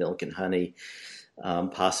Fantasy and Milk and Honey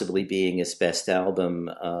possibly being his best album.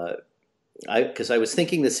 Because I was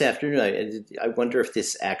thinking this afternoon, I wonder if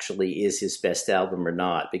this actually is his best album or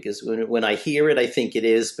not. Because when I hear it, I think it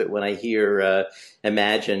is. But when I hear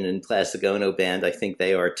Imagine and Plastic Ono Band, I think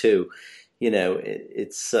they are too.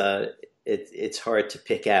 It's hard to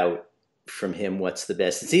pick out from him what's the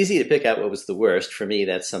best. It's easy to pick out what was the worst. For me,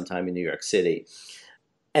 that's Sometime in New York City.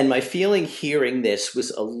 And my feeling hearing this was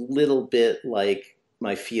a little bit like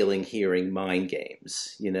my feeling hearing Mind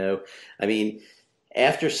Games. I mean,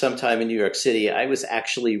 after Sometime in New York City, I was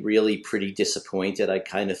actually really pretty disappointed. I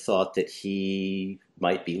kind of thought that he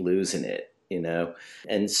might be losing it,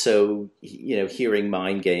 And so, hearing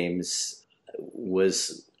Mind Games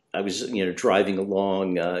I was driving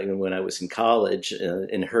along when I was in college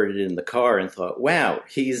and heard it in the car and thought, wow,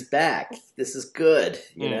 he's back. This is good,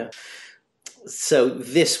 So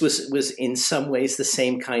this was in some ways the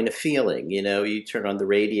same kind of feeling. You turn on the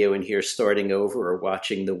radio and hear Starting Over or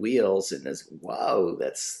Watching the Wheels, and it's, whoa,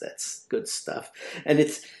 that's good stuff. And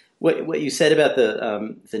it's what you said about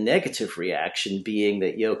the negative reaction being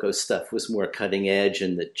that Yoko's stuff was more cutting edge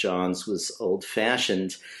and that John's was old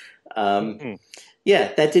fashioned.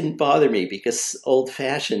 Yeah, that didn't bother me, because old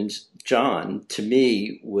fashioned John to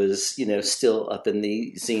me was still up in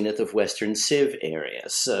the zenith of Western Civ area.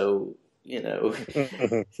 So.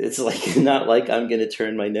 It's like not like I'm going to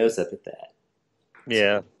turn my nose up at that.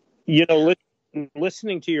 Yeah.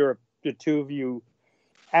 Listening to the two of you,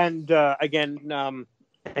 and again,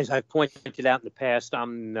 as I've pointed out in the past,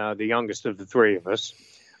 I'm the youngest of the three of us.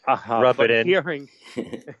 Rub it in.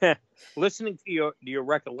 Listening to your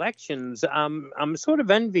recollections, I'm sort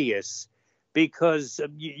of envious, because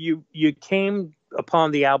you came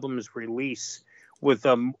upon the album's release with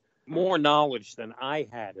more knowledge than I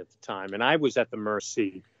had at the time. And I was at the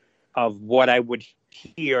mercy of what I would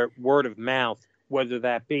hear word of mouth, whether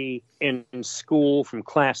that be in school from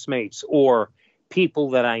classmates or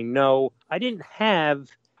people that I know. I didn't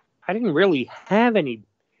really have any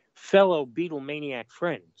fellow Beatlemaniac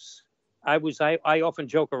friends. I often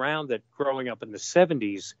joke around that growing up in the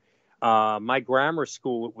 70s, my grammar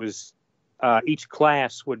school, it was each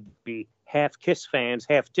class would be half Kiss fans,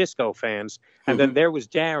 half disco fans. And then there was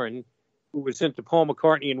Darren, who was into Paul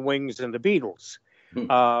McCartney and Wings and the Beatles.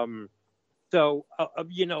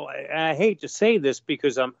 I hate to say this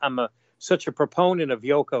because I'm such a proponent of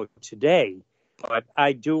Yoko today, but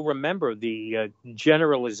I do remember the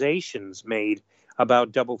generalizations made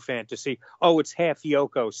about Double Fantasy. Oh, it's half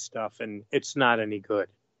Yoko stuff and it's not any good.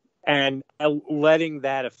 And letting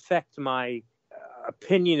that affect my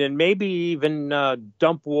opinion and maybe even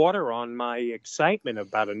dump water on my excitement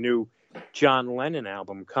about a new John Lennon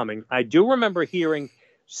album coming. I do remember hearing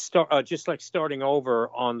just like Starting Over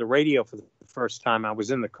on the radio for the first time. I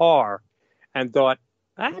was in the car and thought,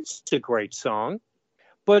 that's a great song.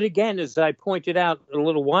 But again, as I pointed out a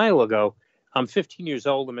little while ago, I'm 15 years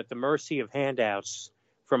old. I'm at the mercy of handouts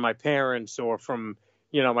from my parents or from,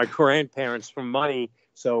 my grandparents for money.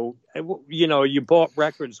 So, you bought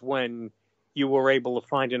records when you were able to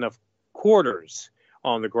find enough quarters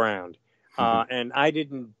on the ground. And I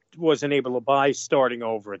wasn't able to buy Starting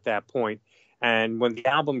Over at that point. And when the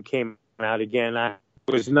album came out again, it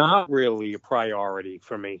was not really a priority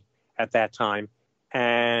for me at that time.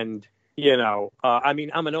 And,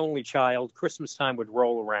 I'm an only child. Christmas time would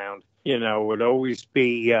roll around, it would always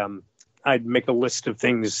be, I'd make a list of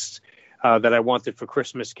things that I wanted for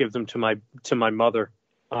Christmas, give them to my mother.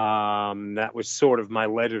 That was sort of my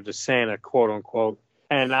letter to Santa, quote unquote.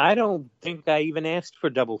 And I don't think I even asked for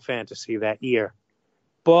Double Fantasy that year.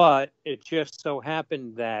 But it just so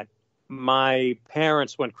happened that my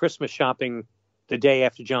parents went Christmas shopping the day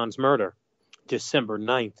after John's murder, December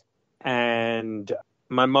 9th. And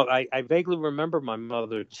my mother, I vaguely remember my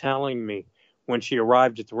mother telling me when she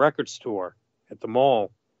arrived at the record store at the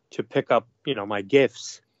mall to pick up, my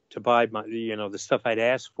gifts, to buy the stuff I'd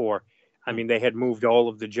asked for. I mean, they had moved all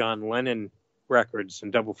of the John Lennon records,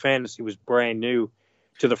 and Double Fantasy was brand new,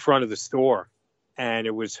 to the front of the store. And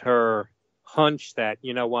it was her hunch that,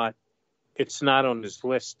 it's not on his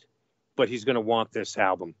list, but he's going to want this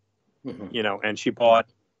album, and she bought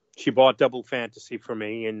Double Fantasy for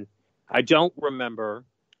me. And I don't remember,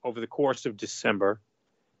 over the course of December,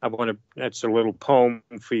 that's a little poem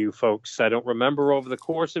for you folks. I don't remember over the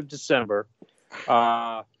course of December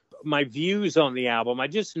my views on the album. I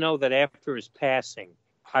just know that after his passing,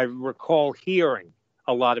 I recall hearing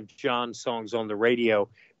a lot of John songs on the radio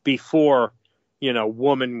before,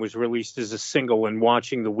 Woman was released as a single, and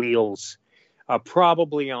watching the Wheels,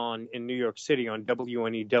 probably in New York City on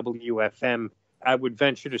WNEW-FM. I would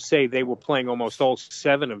venture to say they were playing almost all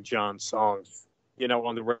 7 of John's songs,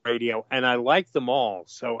 on the radio, and I liked them all.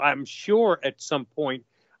 So I'm sure at some point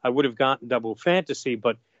I would have gotten Double Fantasy,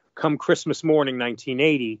 but come Christmas morning,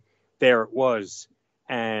 1980, there it was.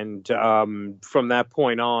 And from that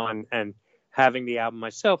point on, and having the album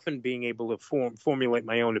myself and being able to formulate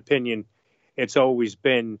my own opinion, it's always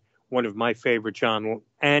been one of my favorite John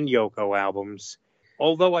and Yoko albums.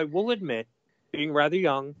 Although I will admit, being rather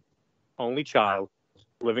young, only child,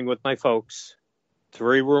 living with my folks,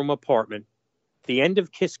 3-room apartment, the end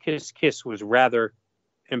of Kiss, Kiss, Kiss was rather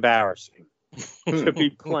embarrassing to be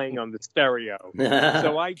playing on the stereo.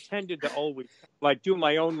 So I tended to always do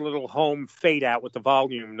my own little home fade out with the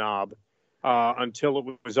volume knob until it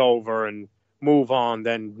was over, and move on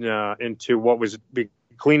then into what was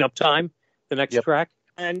cleanup time, the next track.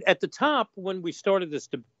 And at the top, when we started this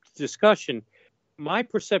discussion, my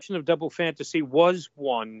perception of Double Fantasy was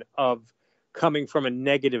one of coming from a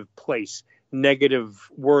negative place, negative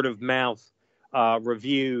word of mouth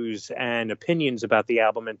reviews and opinions about the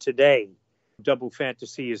album. And today, Double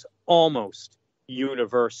Fantasy is almost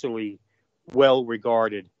universally well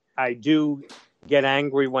regarded. I do get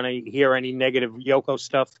angry when I hear any negative Yoko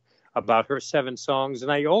stuff about her 7 songs.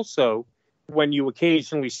 And I also, when you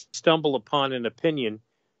occasionally stumble upon an opinion,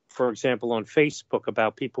 for example, on Facebook,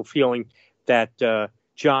 about people feeling that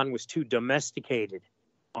John was too domesticated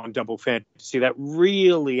on Double Fantasy, that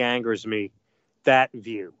really angers me, that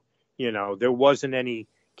view. There wasn't any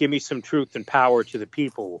give me some truth and power to the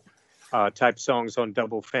people type songs on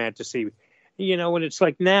Double Fantasy. And it's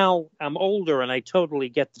like, now I'm older and I totally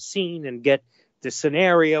get the scene and get the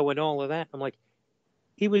scenario and all of that. I'm like,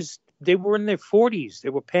 they were in their 40s. They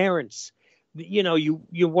were parents.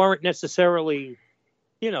 You weren't necessarily,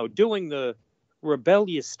 doing the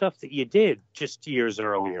rebellious stuff that you did just years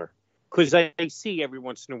earlier. Because I see every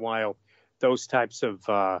once in a while those types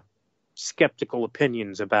of skeptical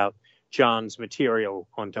opinions about John's material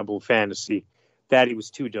on Double Fantasy, that he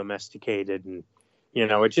was too domesticated. And,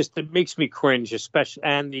 it makes me cringe, especially,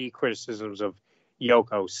 and the criticisms of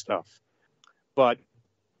Yoko stuff. But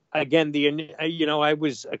again, I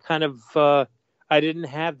was a kind of, I didn't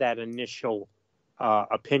have that initial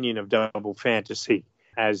opinion of Double Fantasy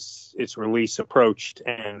as its release approached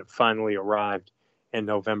and finally arrived in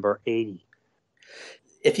November 80.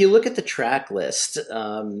 If you look at the track list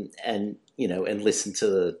and listen to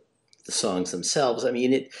the songs themselves, I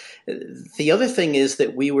mean, the other thing is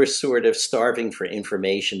that we were sort of starving for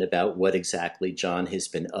information about what exactly John has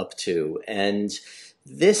been up to. And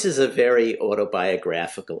this is a very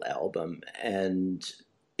autobiographical album. And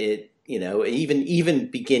it, even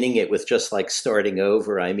beginning it with just like starting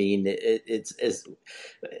over, I mean, it's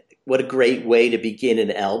what a great way to begin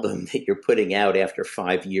an album that you're putting out after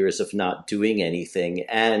 5 years of not doing anything.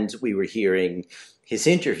 And we were hearing his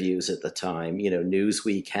interviews at the time.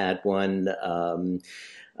 Newsweek had one.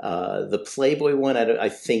 The Playboy one, I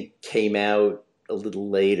think, came out a little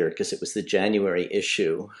later because it was the January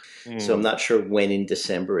issue. So I'm not sure when in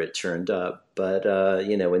December it turned up. But,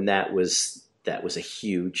 and that was a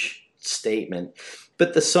huge statement.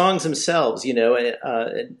 But the songs themselves,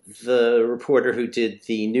 the reporter who did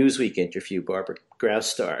the Newsweek interview, Barbara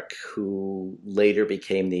Graustark, who later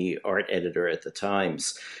became the art editor at the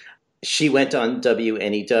Times, she went on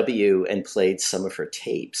WNEW and played some of her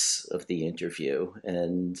tapes of the interview.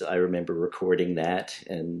 And I remember recording that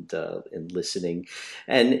and listening.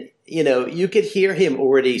 And, you could hear him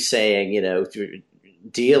already saying,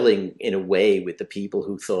 dealing in a way with the people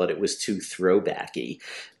who thought it was too throwbacky,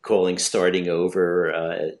 calling Starting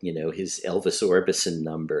Over, his Elvis Orbison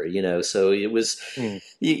number, so it was,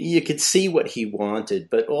 you could see what he wanted,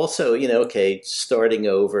 but also, Starting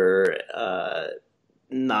Over,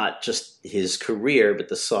 not just his career, but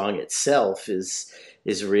the song itself is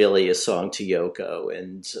really a song to Yoko,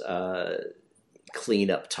 and Clean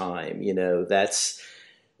Up Time. That's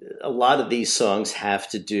a lot of these songs have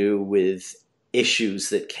to do with issues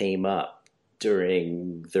that came up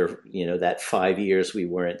during that 5 years we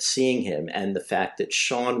weren't seeing him, and the fact that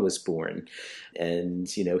Sean was born, and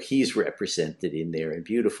he's represented in there in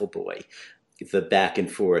Beautiful Boy. The back and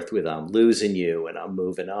forth with I'm Losing You and I'm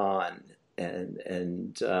Moving On,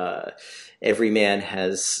 and Every Man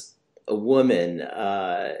Has a Woman,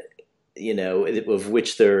 of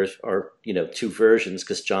which there are, two versions,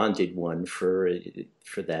 because John did one for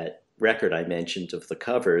that record I mentioned of the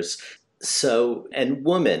covers. So, and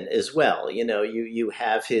Woman as well, you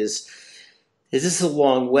have his, this is a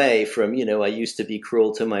long way from, I used to be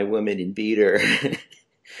cruel to my woman and beat her,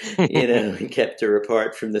 and kept her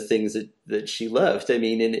apart from the things that she loved. I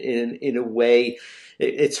mean, in a way,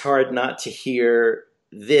 it's hard not to hear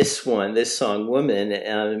this song Woman,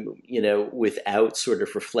 without sort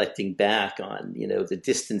of reflecting back on, the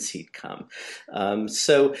distance he'd come.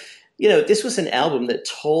 So, this was an album that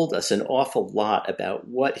told us an awful lot about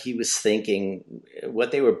what he was thinking, what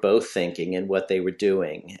they were both thinking, and what they were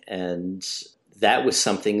doing. And that was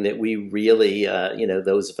something that we really,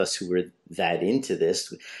 those of us who were that into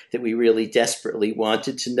this, that we really desperately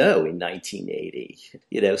wanted to know in 1980.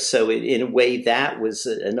 So in a way, that was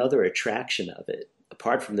another attraction of it.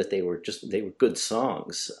 Apart from that, they were good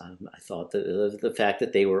songs. I thought that the fact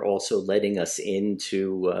that they were also letting us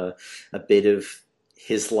into a bit of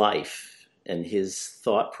his life and his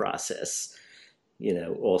thought process,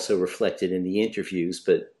 also reflected in the interviews.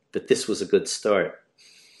 But this was a good start.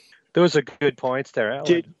 Those are good points there,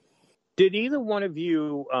 Allan. Did either one of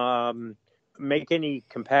you make any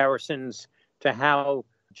comparisons to how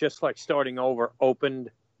Just Like Starting Over opened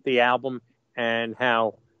the album and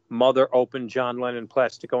how Mother opened John Lennon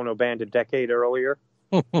Plastic Ono Band a decade earlier?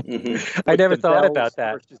 I never thought about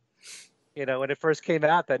that. When it first came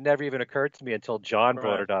out, that never even occurred to me until John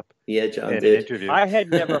brought it up. Yeah, John in did. An interview. I had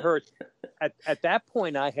never heard at that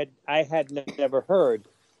point. I had never heard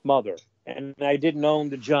Mother, and I didn't own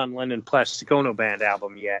the John Lennon Plastic Ono Band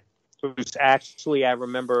album yet. It was actually, I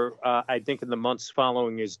remember, I think in the months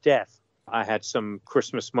following his death, I had some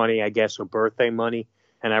Christmas money, I guess, or birthday money,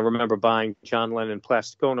 and I remember buying John Lennon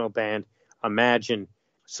Plastic Ono Band, Imagine,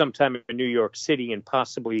 sometime in New York City, and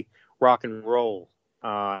possibly Rock and Roll.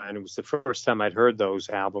 And it was the first time I'd heard those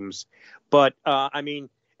albums. But,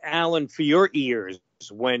 Allan, for your ears,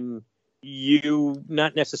 when you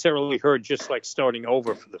not necessarily heard Just Like Starting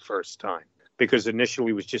Over for the first time, because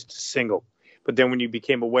initially it was just a single, but then when you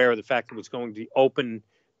became aware of the fact it was going to open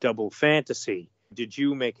Double Fantasy, did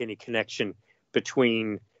you make any connection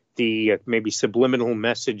between the maybe subliminal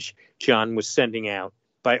message John was sending out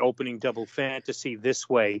by opening Double Fantasy this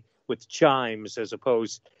way with chimes, as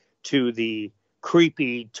opposed to the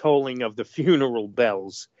creepy tolling of the funeral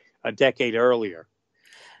bells a decade earlier?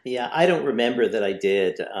 Yeah, I don't remember that I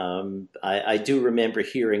did. I do remember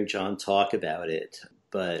hearing John talk about it,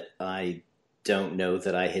 but I don't know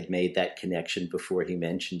that I had made that connection before he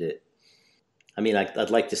mentioned it. I mean, I'd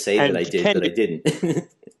like to say that I did, but I didn't.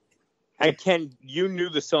 And Ken, you knew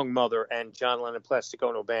the song Mother and John Lennon Plastic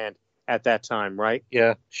Ono Band at that time, right?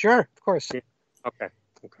 Yeah, sure, of course. Okay.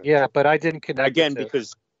 Yeah, but I didn't connect again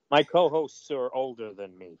because my co-hosts are older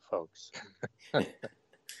than me, folks.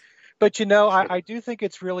 But, I do think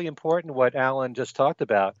it's really important what Allan just talked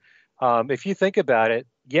about. If you think about it,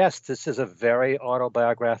 yes, this is a very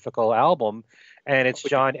autobiographical album, and it's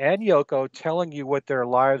John and Yoko telling you what their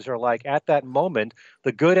lives are like at that moment,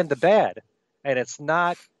 the good and the bad. And it's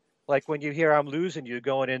not like when you hear I'm Losing You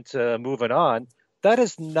going into Moving On, that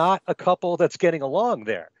is not a couple that's getting along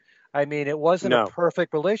there. I mean, it wasn't a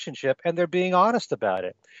perfect relationship, and they're being honest about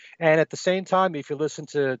it. And at the same time, if you listen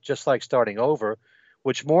to Just Like Starting Over,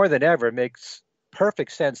 which more than ever makes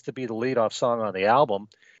perfect sense to be the leadoff song on the album,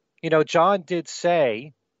 John did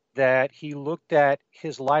say that he looked at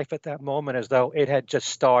his life at that moment as though it had just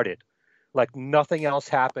started, like nothing else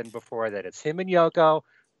happened before that. It's him and Yoko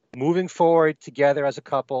moving forward together as a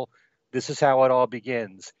couple. This is how it all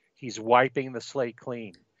begins. He's wiping the slate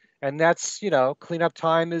clean. And that's, cleanup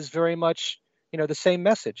time is very much, the same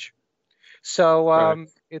message. So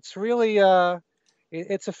it's really,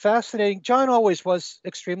 it's a fascinating, John always was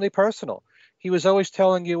extremely personal. He was always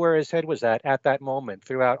telling you where his head was at that moment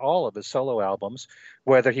throughout all of his solo albums,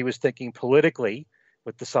 whether he was thinking politically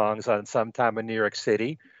with the songs on Sometime in New York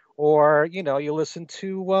City. Or, you listen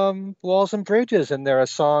to Walls and Bridges, and there are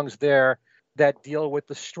songs there that deal with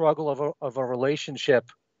the struggle of a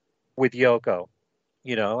relationship with Yoko.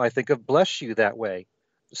 I think of Bless You that way.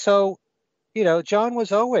 So, John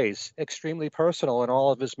was always extremely personal in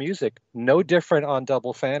all of his music, no different on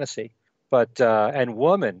Double Fantasy. But and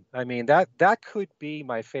Woman, I mean, that could be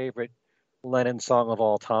my favorite Lennon song of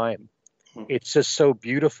all time. It's just so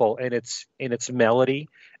beautiful in its melody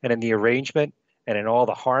and in the arrangement and in all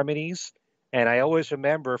the harmonies. And I always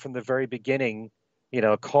remember from the very beginning,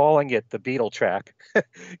 calling it the Beatle track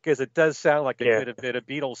because it does sound like it could have been a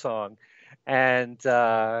Beatles song. And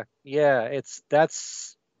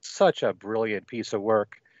that's such a brilliant piece of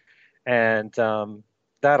work. And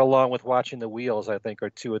that, along with Watching the Wheels, I think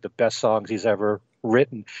are two of the best songs he's ever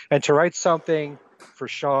written. And to write something for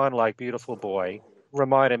Sean like Beautiful Boy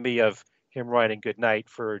reminded me of him writing Goodnight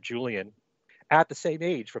for Julian at the same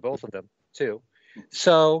age for both of them, too.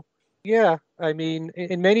 So, yeah, I mean,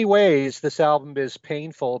 in many ways, this album is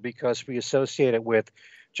painful because we associate it with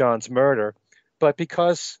John's murder. But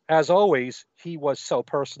because, as always, he was so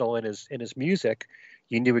personal in his music,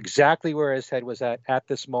 you knew exactly where his head was at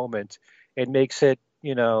this moment. It makes it,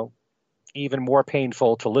 even more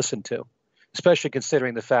painful to listen to, especially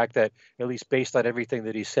considering the fact that, at least based on everything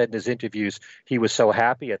that he said in his interviews, he was so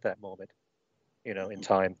happy at that moment, in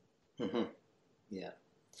time. Mm-hmm. Yeah.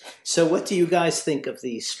 So what do you guys think of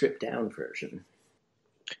the stripped down version?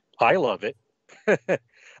 I love it.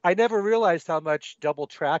 I never realized how much double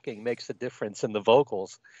tracking makes a difference in the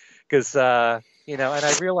vocals because, and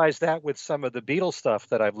I realized that with some of the Beatles stuff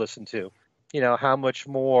that I've listened to, how much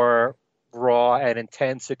more raw and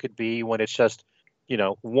intense it could be when it's just,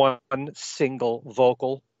 one single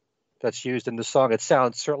vocal that's used in the song. It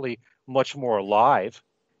sounds certainly much more alive.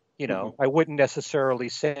 I wouldn't necessarily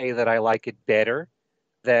say that I like it better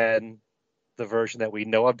than the version that we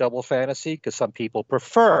know of Double Fantasy, because some people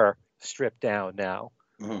prefer stripped down now.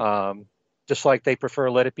 Just like they prefer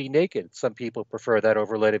Let It Be Naked. Some people prefer that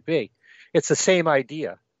over Let It Be. It's the same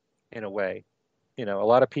idea in a way. A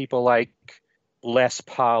lot of people like less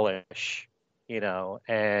polish,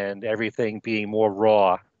 and everything being more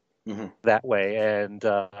raw that way. And,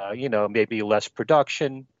 maybe less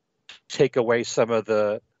production, take away some of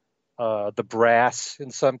the brass in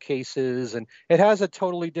some cases. And it has a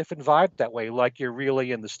totally different vibe that way, like you're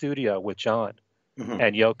really in the studio with John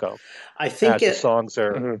and Yoko. I think the songs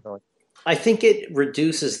are. I think it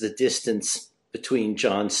reduces the distance between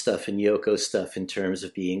John's stuff and Yoko's stuff in terms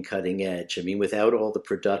of being cutting edge. I mean, without all the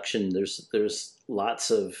production, there's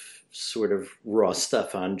lots of sort of raw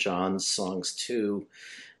stuff on John's songs too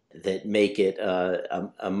that make it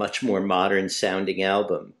a much more modern sounding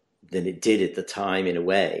album than it did at the time in a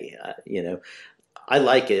way. I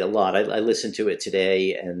like it a lot. I listen to it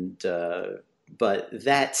today, and but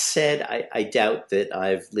that said, I doubt that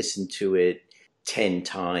I've listened to it 10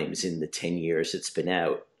 times in the 10 years it's been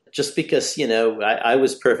out. Just because, I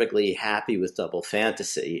was perfectly happy with Double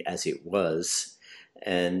Fantasy as it was.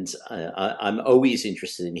 And I'm always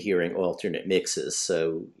interested in hearing alternate mixes.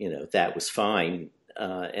 So, that was fine.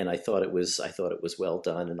 And I thought it was well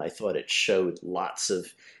done. And I thought it showed lots of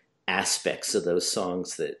aspects of those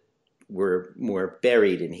songs that were more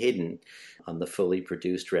buried and hidden on the fully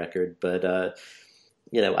produced record. But,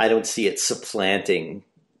 I don't see it supplanting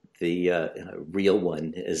the real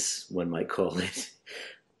one, as one might call it,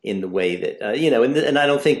 in the way that, and I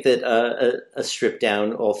don't think that a stripped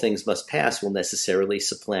down All Things Must Pass will necessarily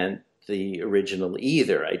supplant the original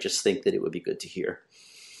either. I just think that it would be good to hear.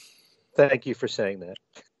 Thank you for saying that.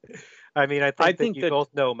 I mean, I think that you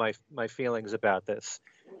both know my feelings about this,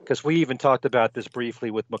 because we even talked about this briefly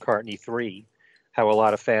with McCartney III, how a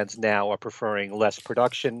lot of fans now are preferring less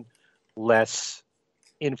production, less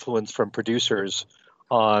influence from producers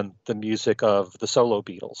on the music of the solo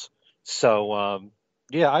Beatles. So,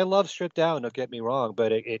 I love Stripped Down, don't get me wrong,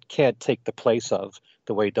 but it can't take the place of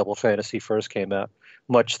the way Double Fantasy first came out,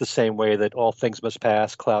 much the same way that All Things Must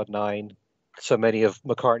Pass, Cloud Nine, so many of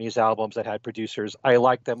McCartney's albums that had producers, I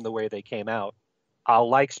like them the way they came out. I'll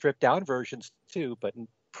like stripped down versions too, but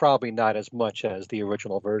probably not as much as the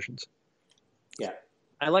original versions. Yeah.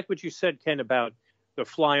 I like what you said, Ken, about the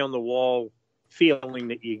fly on the wall feeling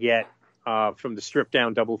that you get from the stripped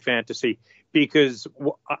down Double Fantasy, because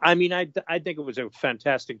I mean, I think it was a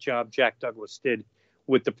fantastic job Jack Douglas did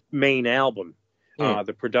with the main album,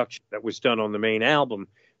 the production that was done on the main album,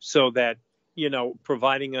 so that,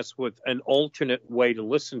 providing us with an alternate way to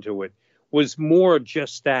listen to it was more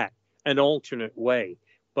just that, an alternate way.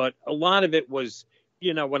 But a lot of it was,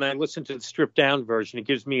 when I listen to the stripped down version, it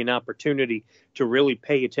gives me an opportunity to really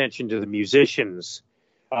pay attention to the musicians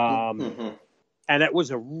Mm-hmm. And it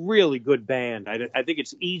was a really good band. I think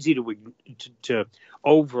it's easy to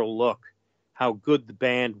overlook how good the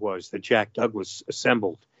band was that Jack Douglas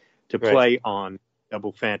assembled to play on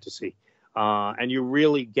Double Fantasy. And you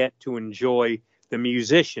really get to enjoy the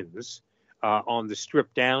musicians on the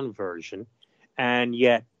stripped down version. And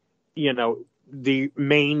yet, you know, the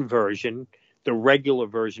main version, the regular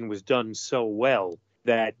version, was done so well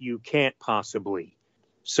that you can't possibly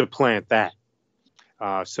supplant that.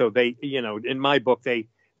 So they, you know, in my book, they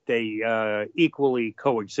equally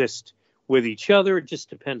coexist with each other. It just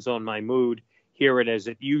depends on my mood. Hear it as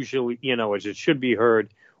it usually, you know, as it should be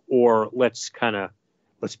heard, or let's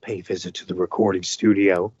pay a visit to the recording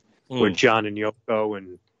studio with John and Yoko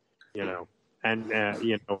and, you know, and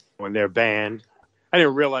their band. I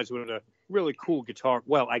didn't realize what a really cool guitar.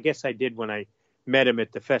 Well, I guess I did when I met him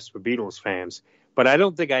at the Fest for Beatles fans, but I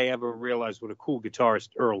don't think I ever realized what a cool guitarist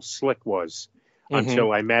Earl Slick was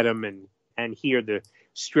until I met him and hear the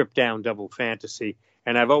stripped down Double Fantasy.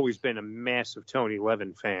 And I've always been a massive Tony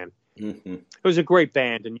Levin fan. Mm-hmm. It was a great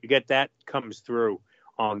band, and you get that comes through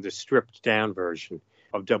on the stripped down version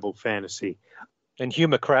of Double Fantasy. And Hugh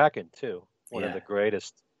McCracken, too, one of the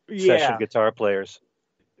greatest session guitar players.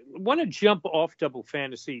 I want to jump off Double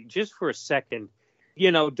Fantasy just for a second.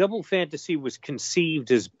 You know, Double Fantasy was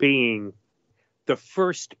conceived as being the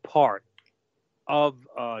first part of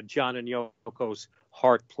John and Yoko's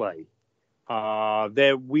Heart Play.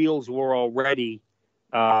 Their wheels were already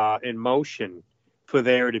in motion for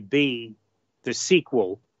there to be the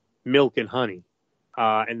sequel, Milk and Honey.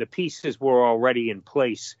 And the pieces were already in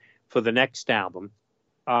place for the next album.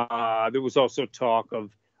 There was also talk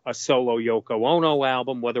of a solo Yoko Ono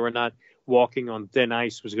album, whether or not Walking on Thin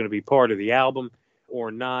Ice was going to be part of the album or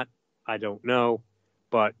not, I don't know.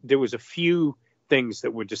 But there was a few things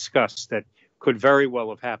that were discussed that could very well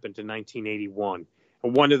have happened in 1981.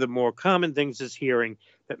 And one of the more common things is hearing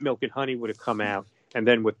that Milk and Honey would have come out. And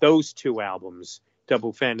then with those two albums,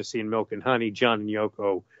 Double Fantasy and Milk and Honey, John and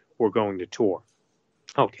Yoko were going to tour.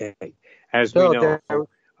 Okay. As we know,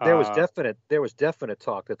 there was definite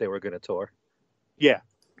talk that they were going to tour. Yeah,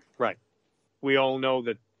 right. We all know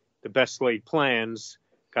that the best laid plans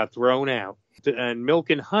got thrown out. And Milk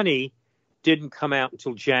and Honey didn't come out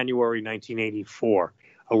until January 1984,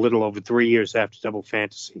 a little over 3 years after Double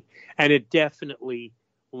Fantasy. And it definitely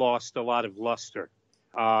lost a lot of luster.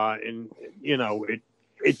 And, you know,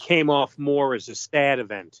 it came off more as a sad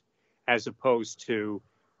event as opposed to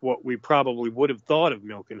what we probably would have thought of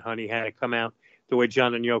Milk and Honey had it come out the way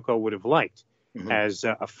John and Yoko would have liked, as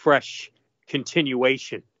a fresh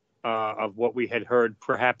continuation of what we had heard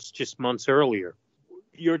perhaps just months earlier.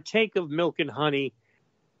 Your take of Milk and Honey,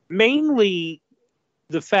 mainly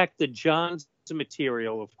the fact that John's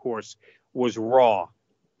material, of course, was raw,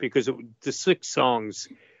 because the 6 songs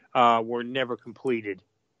were never completed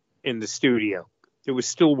in the studio. There was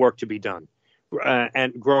still work to be done.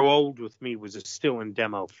 And Grow Old With Me was still in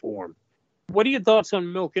demo form. What are your thoughts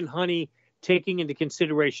on Milk and Honey, taking into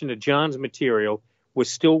consideration that John's material was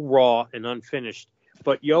still raw and unfinished,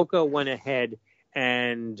 but Yoko went ahead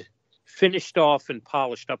and finished off and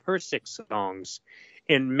polished up her 6 songs?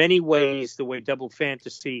 In many ways, the way Double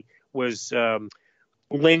Fantasy was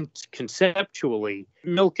linked conceptually,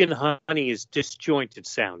 Milk and Honey is disjointed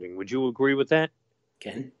sounding. Would you agree with that?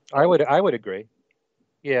 Ken? I would agree.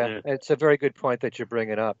 Yeah, it's a very good point that you're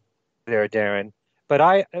bringing up there, Darren.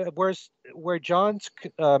 But where John's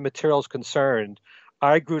material is concerned,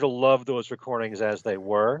 I grew to love those recordings as they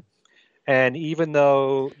were. And even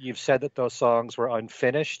though you've said that those songs were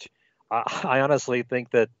unfinished, I honestly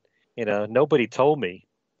think that, you know, nobody told me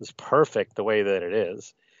it's perfect the way that it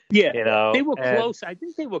is. Yeah, you know, they were close. I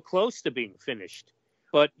think they were close to being finished.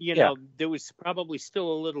 But, you know, there was probably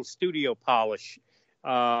still a little studio polish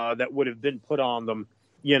that would have been put on them,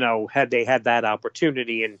 you know, had they had that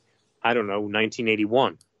opportunity in, I don't know,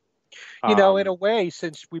 1981. You know, in a way,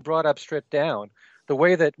 since we brought up Stripped Down, the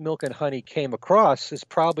way that Milk and Honey came across is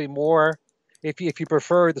probably more, if you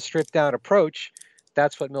prefer the stripped down approach,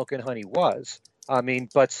 that's what Milk and Honey was. I mean,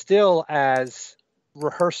 but still as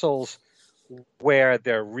rehearsals where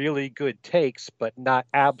they're really good takes, but not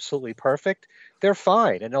absolutely perfect, they're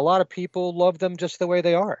fine. And a lot of people love them just the way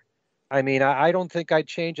they are. I mean, I don't think I'd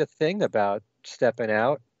change a thing about Stepping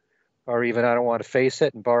Out, or even I Don't Want to Face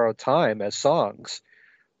It and Borrowed Time as songs.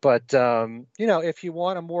 But, you know, if you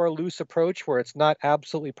want a more loose approach where it's not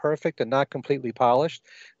absolutely perfect and not completely polished,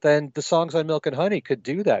 then the songs on Milk and Honey could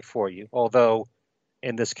do that for you. Although,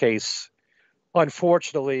 in this case,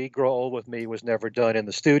 unfortunately, Grow Old With Me was never done in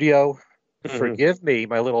the studio. Forgive Me,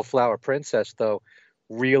 My Little Flower Princess, though,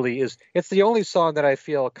 really is. It's the only song that I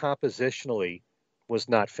feel compositionally was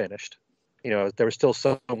not finished. There was still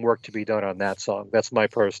some work to be done on that song. That's my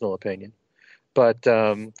personal opinion. But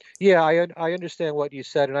yeah, I understand what you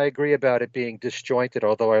said, and I agree about it being disjointed,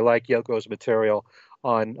 although I like Yoko's material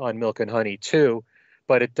on Milk and Honey too.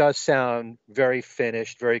 But it does sound very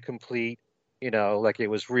finished, very complete, like it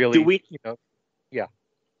was really, yeah.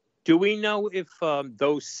 Do we know if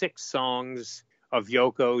those 6 songs of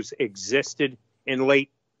Yoko's existed in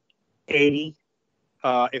late 80?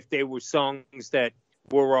 If they were songs that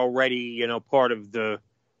were already, part of the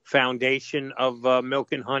foundation of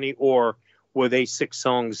Milk and Honey, or were they 6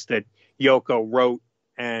 songs that Yoko wrote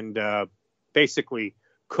and basically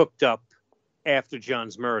cooked up after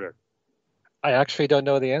John's murder? I actually don't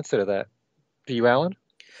know the answer to that. Do you, Allan?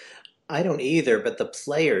 I don't either, but the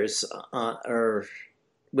players are,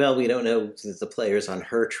 well, we don't know that the players on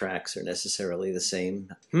her tracks are necessarily the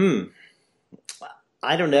same.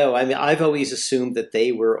 I don't know. I mean, I've always assumed that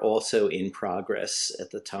they were also in progress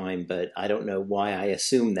at the time, but I don't know why I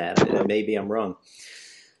assumed that. Maybe I'm wrong.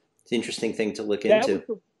 It's an interesting thing to look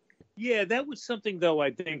into. That was something, though,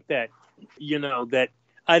 I think that, that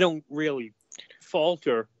I don't really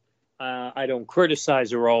falter. I don't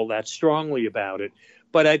criticize her all that strongly about it,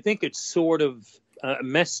 but I think it's sort of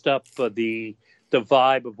messed up the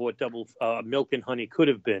vibe of what Double Milk and Honey could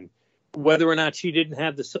have been. Whether or not she didn't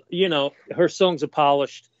have her songs are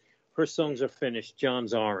polished, her songs are finished,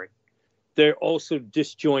 John's aren't. They're also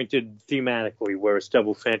disjointed thematically, whereas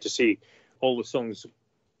Double Fantasy, all the songs,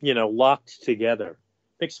 locked together.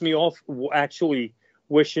 Makes me actually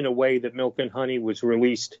wish in a way that Milk and Honey was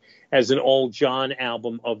released as an all John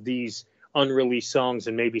album of these unreleased songs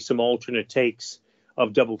and maybe some alternate takes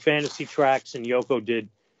of Double Fantasy tracks, and Yoko did,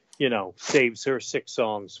 saves her 6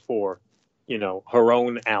 songs for, her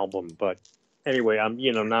own album. But anyway,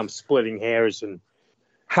 now I'm splitting hairs. And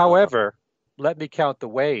however, Let Me Count the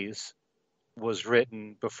Ways was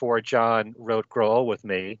written before John wrote Grow Old With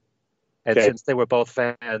Me, and since they were both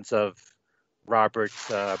fans of Robert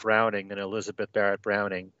Browning and Elizabeth Barrett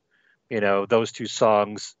Browning, those 2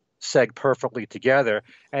 songs seg perfectly together.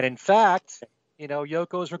 And in fact,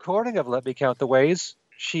 Yoko's recording of Let Me Count the Ways,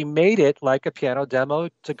 she made it like a piano demo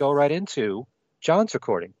to go right into John's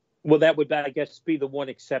recording. Well, that would, I guess, be the one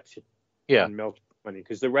exception on Milk and Honey,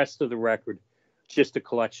 because the rest of the record, just a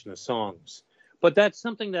collection of songs. But that's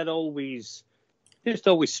something that always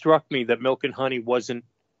struck me, that Milk and Honey wasn't,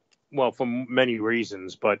 well, for many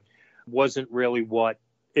reasons, but wasn't really what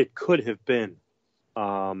it could have been.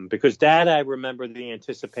 Because that, I remember the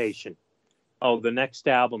anticipation. Oh, the next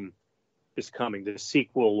album is coming, the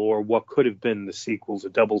sequel, or what could have been the sequel to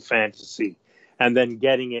Double Fantasy, and then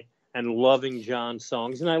getting it and loving John's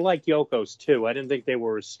songs. And I like Yoko's too. I didn't think they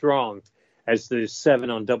were as strong as the 7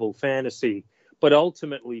 on Double Fantasy, but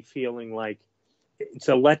ultimately feeling like it's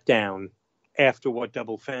a letdown after what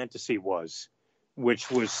Double Fantasy was, which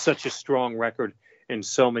was such a strong record in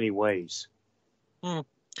so many ways.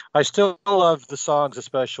 I still love the songs,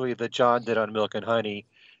 especially that John did on Milk and Honey.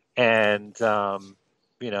 And,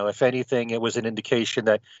 if anything, it was an indication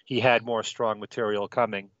that he had more strong material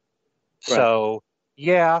coming. Right. So,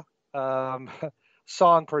 yeah,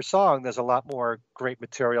 song per song, there's a lot more great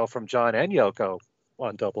material from John and Yoko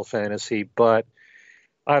on Double Fantasy. But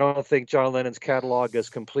I don't think John Lennon's catalog is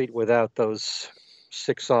complete without those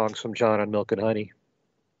 6 songs from John on Milk and Honey.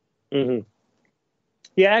 Mm-hmm.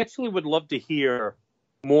 Yeah, I actually would love to hear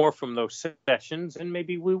more from those sessions, and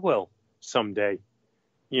maybe we will someday,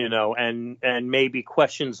 and maybe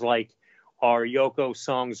questions like, are Yoko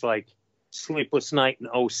songs like Sleepless Night and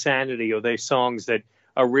Oh Sanity, are they songs that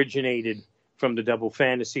originated from the Double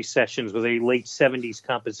Fantasy sessions? Were they late 70s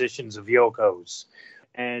compositions of Yoko's?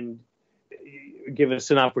 And give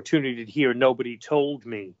us an opportunity to hear Nobody Told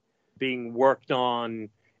Me being worked on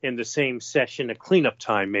in the same session at cleanup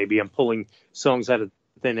time. Maybe I'm pulling songs out of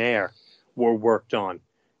thin air were worked on,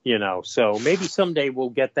 so maybe someday we'll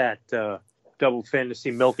get that Double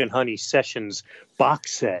Fantasy Milk and Honey sessions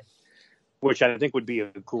box set, which I think would be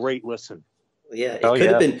a great listen. Yeah,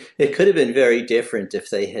 it could have been very different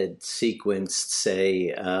if they had sequenced,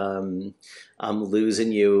 say, I'm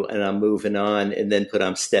Losing You and I'm Moving On, and then put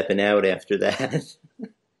I'm Stepping Out after that.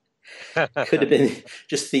 Could have been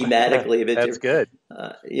just thematically a bit That's different.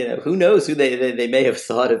 Good. Who knows who they may have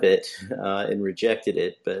thought of it and rejected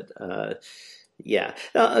it, but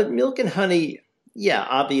Milk and Honey,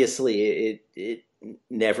 obviously it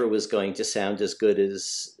never was going to sound as good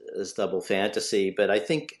as Double Fantasy, but I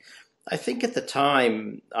think at the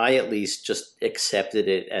time, I at least just accepted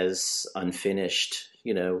it as unfinished,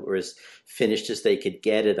 or as finished as they could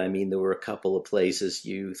get it. I mean, there were a couple of places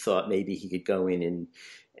you thought maybe he could go in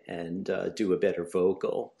and do a better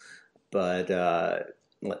vocal. but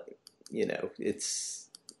it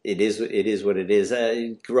is what it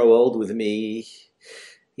is. Grow Old with Me,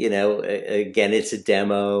 again, it's a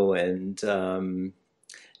demo, and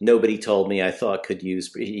nobody told me I thought could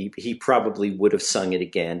use. He probably would have sung it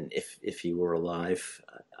again if he were alive.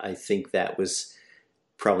 I think that was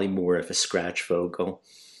probably more of a scratch vocal.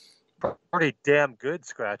 Pretty damn good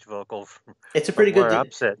scratch vocal. It's a pretty good.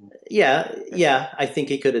 I'm sitting. Yeah. I think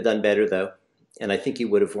he could have done better though, and I think he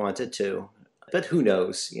would have wanted to. But who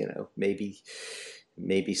knows? Maybe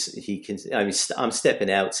he can. I mean, I'm Stepping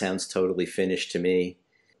Out sounds totally finished to me.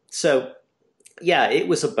 So, yeah, it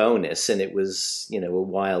was a bonus, and it was a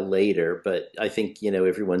while later. But I think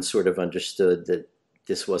everyone sort of understood that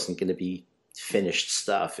this wasn't going to be finished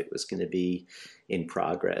stuff. It was going to be in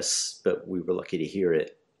progress. But we were lucky to hear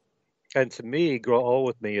it. And to me, Grow Old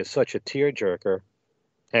With Me is such a tearjerker.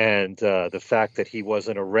 And the fact that he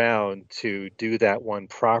wasn't around to do that one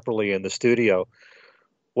properly in the studio,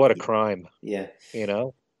 what a crime. Yeah.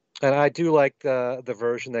 And I do like the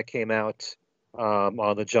version that came out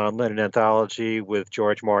on the John Lennon anthology with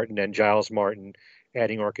George Martin and Giles Martin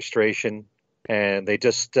adding orchestration. And they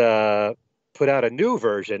just put out a new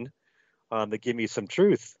version on the Give Me Some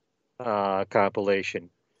Truth compilation,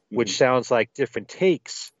 which sounds like different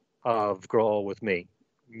takes of Grow Old With Me,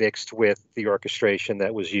 mixed with the orchestration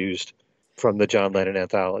that was used from the John Lennon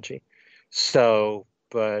anthology. So,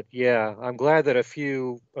 but yeah, I'm glad that a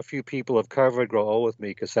few people have covered Grow Old With Me,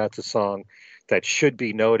 because that's a song that should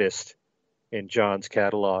be noticed in John's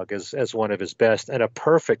catalog as one of his best, and a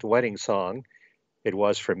perfect wedding song. It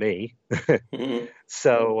was for me.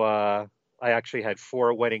 So I actually had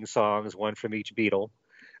 4 wedding songs, one from each Beatle,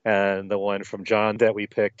 and the one from John that we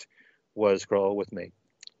picked was Grow Old With Me.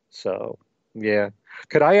 So, yeah.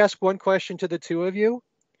 Could I ask one question to the two of you?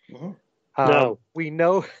 No. We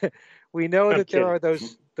know that there are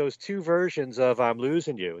those 2 versions of I'm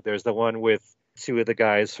Losing You. There's the one with 2 of the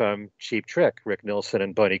guys from Cheap Trick, Rick Nielsen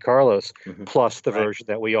and Buddy Carlos, plus the version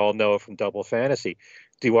that we all know from Double Fantasy.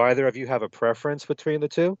 Do either of you have a preference between the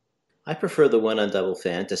 2? I prefer the one on Double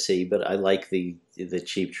Fantasy, but I like the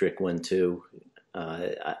Cheap Trick one too.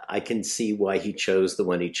 I can see why he chose the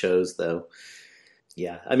one he chose, though.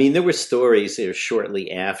 Yeah, I mean, there were stories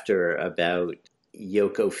shortly after about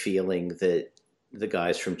Yoko feeling that the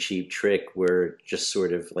guys from Cheap Trick were just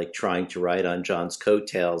sort of like trying to ride on John's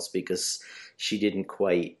coattails, because she didn't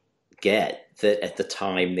quite get that at the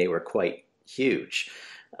time they were quite huge.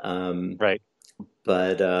 Right.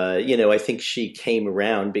 But, I think she came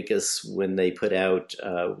around because when they put out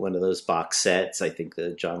one of those box sets, I think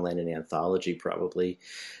the John Lennon anthology probably,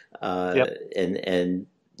 and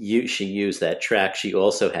she used that track. She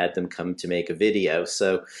also had them come to make a video.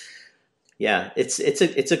 So, yeah, it's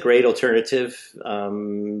a great alternative.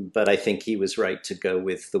 But I think he was right to go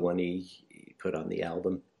with the one he put on the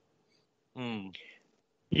album.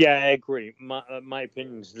 Yeah, I agree. My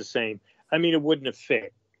opinion's the same. I mean, it wouldn't have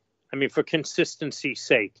fit. I mean, for consistency's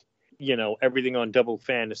sake, everything on Double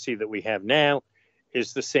Fantasy that we have now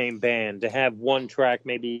is the same band. To have one track,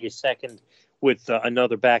 maybe a second, with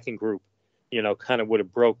another backing group, kind of would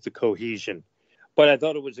have broke the cohesion. But I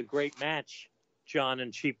thought it was a great match, John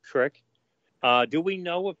and Cheap Trick. Do we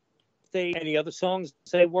know if any other songs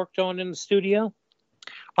they worked on in the studio?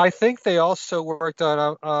 I think they also worked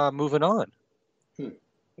on Moving On.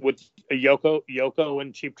 With Yoko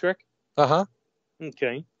and Cheap Trick? Uh-huh.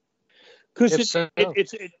 Okay. Because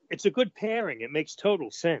it's a good pairing. It makes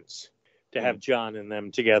total sense to have John and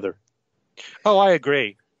them together. Oh, I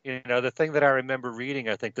agree. The thing that I remember reading,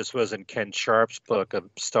 I think this was in Ken Sharp's book of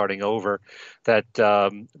Starting Over, that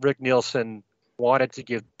Rick Nielsen wanted to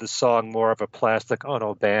give the song more of a Plastic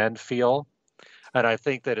Ono Band feel. And I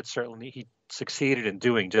think that he succeeded in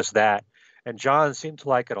doing just that. And John seemed to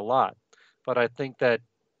like it a lot. But I think that,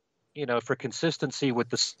 for consistency with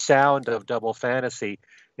the sound of Double Fantasy,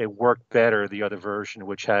 it worked better, the other version,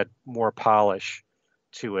 which had more polish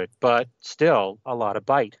to it, but still a lot of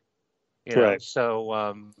bite. Right.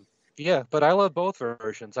 So, but I love both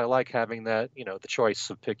versions. I like having that, the choice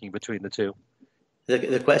of picking between the 2.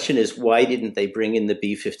 The question is, why didn't they bring in the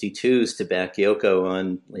B-52s to back Yoko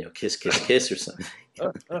on, Kiss, Kiss, Kiss or something?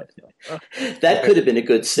 That could have been a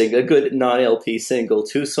good non-LP single,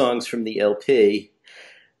 2 songs from the LP,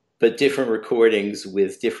 but different recordings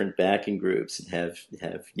with different backing groups, and have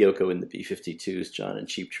Yoko and the B-52s, John and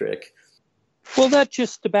Cheap Trick. Well, that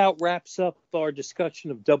just about wraps up our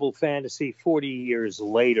discussion of Double Fantasy 40 years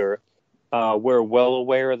later. We're well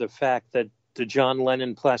aware of the fact that the John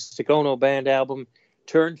Lennon Plastic Ono Band album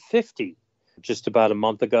turned 50 just about a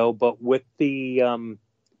month ago, but with the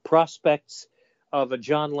prospects of a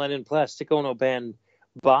John Lennon Plastic Ono Band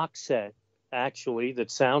box set, actually,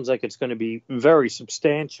 that sounds like it's going to be very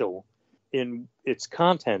substantial in its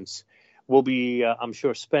contents. We'll be, I'm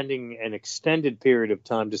sure, spending an extended period of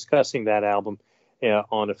time discussing that album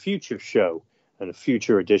on a future show and a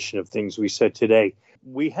future edition of Things We Said Today.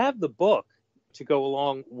 We have the book to go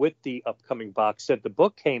along with the upcoming box set. The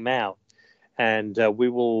book came out, and we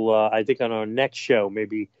will, I think, on our next show,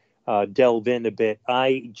 maybe delve in a bit.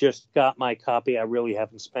 I just got my copy. I really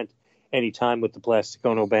haven't spent any time with the Plastic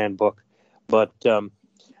Ono Band book. But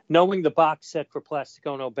knowing the box set for Plastic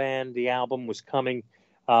Ono Band, the album was coming,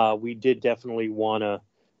 we did definitely want to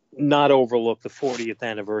not overlook the 40th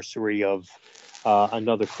anniversary of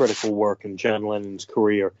another critical work in John Lennon's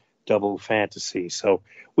career, Double Fantasy. So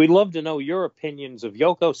we'd love to know your opinions of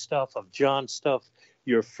Yoko stuff, of John stuff,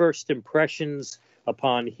 your first impressions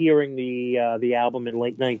upon hearing the album in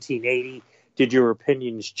late 1980. Did your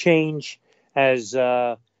opinions change as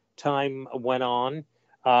time went on?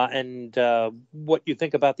 And what you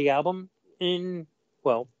think about the album in,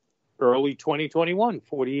 well, early 2021,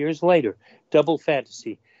 40 years later. Double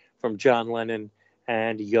Fantasy from John Lennon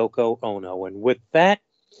and Yoko Ono. And with that,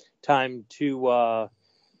 time to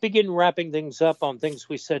begin wrapping things up on Things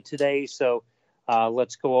We Said Today. So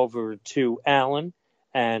let's go over to Allan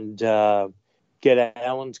and get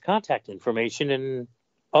Allan's contact information and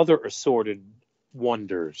other assorted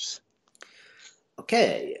wonders.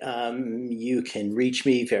 Okay, you can reach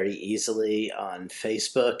me very easily on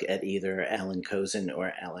Facebook at either Allan Kozinn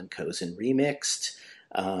or Allan Kozinn Remixed.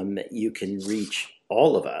 You can reach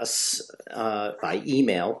all of us by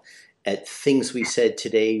email at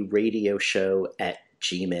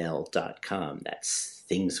thingswesaidtodayradioshow@gmail.com. That's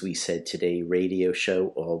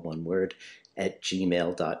thingswesaidtodayradioshow, all one word,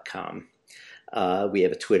 @gmail.com. We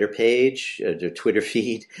have a Twitter page, a Twitter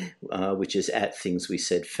feed, which is at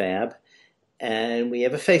thingswesaidfab. And we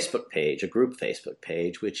have a Facebook page, a group Facebook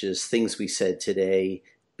page, which is Things We Said Today,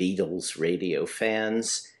 Beatles Radio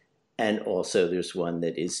Fans. And also there's one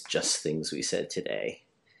that is just Things We Said Today.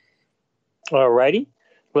 All righty.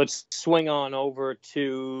 Let's swing on over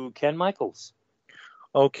to Ken Michaels.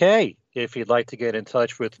 Okay. If you'd like to get in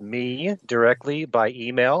touch with me directly by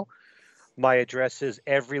email, my address is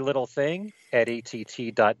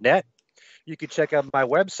everylittlething@att.net. You can check out my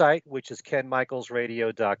website, which is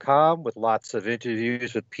kenmichaelsradio.com, with lots of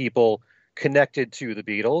interviews with people connected to the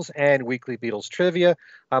Beatles and weekly Beatles trivia.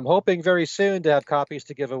 I'm hoping very soon to have copies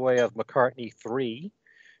to give away of McCartney III.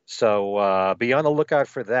 So be on the lookout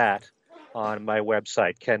for that on my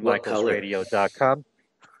website, kenmichaelsradio.com.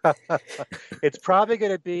 It's probably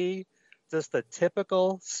going to be just a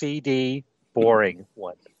typical CD boring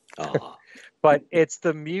one. But it's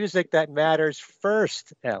the music that matters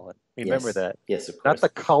first, Allan. Remember that. Yes, of course. Not the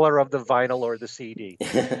color of the vinyl or the CD.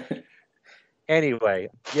 Anyway,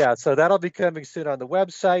 yeah, so that'll be coming soon on the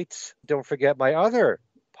website. Don't forget my other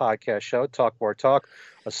podcast show, Talk More Talk,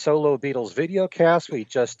 a solo Beatles video cast. We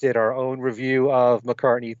just did our own review of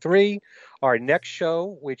McCartney III. Our next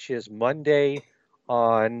show, which is Monday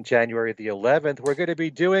on January the 11th, we're going to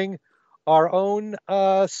be doing our own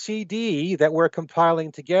CD that we're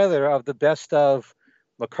compiling together of the best of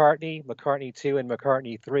McCartney, McCartney II, and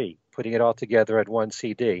McCartney III, putting it all together at one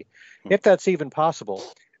CD. If that's even possible,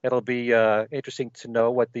 it'll be interesting to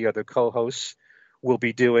know what the other co-hosts will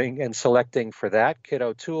be doing and selecting for that. Kid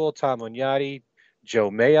O'Toole, Tom Unyati,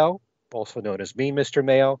 Joe Mayo, also known as me, Mr.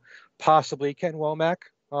 Mayo, possibly Ken Womack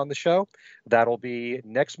on the show. That'll be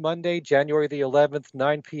next Monday, January the 11th,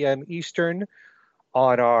 9 p.m. Eastern,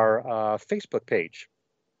 on our Facebook page.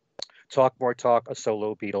 Talk More Talk, a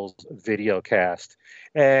solo Beatles video cast.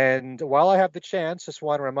 And while I have the chance, just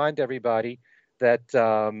want to remind everybody that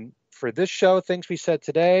for this show, Things We Said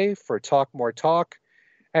Today, for Talk More Talk,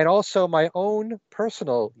 and also my own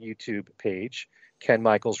personal YouTube page, Ken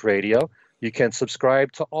Michaels Radio, you can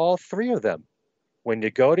subscribe to all three of them. When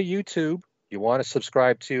you go to YouTube, you want to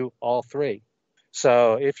subscribe to all three.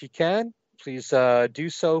 So if you can, please do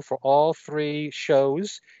so for all three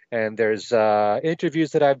shows. And there's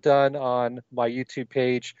interviews that I've done on my YouTube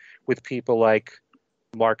page with people like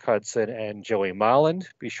Mark Hudson and Joey Molland.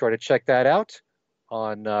 Be sure to check that out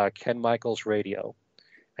on Ken Michaels Radio.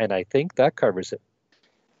 And I think that covers it.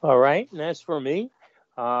 All right. And as for me,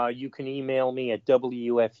 you can email me at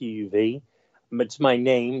WFUV. It's my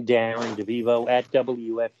name, Darren DeVivo, at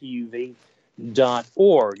WFUV.org.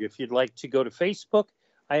 If you'd like to go to Facebook,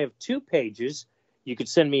 I have two pages. You could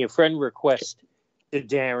send me a friend request to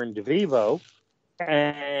Darren DeVivo.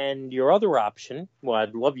 And your other option, well,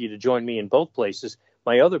 I'd love you to join me in both places.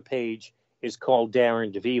 My other page is called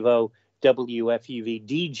Darren DeVivo, WFUV,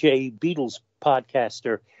 DJ, Beatles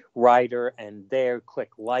podcaster, writer, and there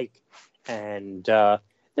click like And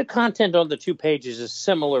the content on the 2 pages is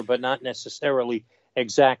similar, but not necessarily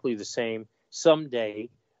exactly the same. Someday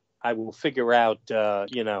I will figure out, how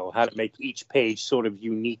to make each page sort of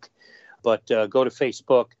unique. But go to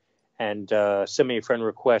Facebook and send me a friend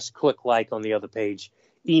request, click like on the other page,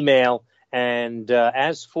 email. And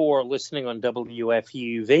as for listening on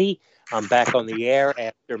WFUV, I'm back on the air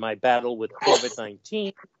after my battle with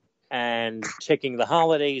COVID-19 and taking the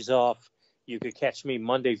holidays off. You could catch me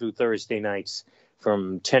Monday through Thursday nights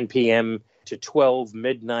from 10 p.m. to 12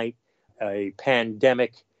 midnight, a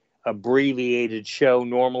pandemic abbreviated show.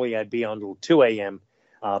 Normally I'd be on till 2 a.m.,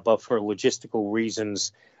 but for logistical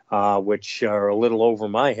reasons, which are a little over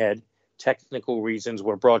my head, technical reasons,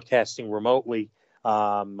 we're broadcasting remotely.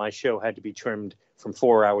 My show had to be trimmed from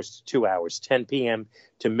 4 hours to 2 hours, 10 p.m.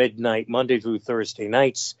 to midnight, Monday through Thursday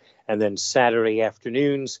nights. And then Saturday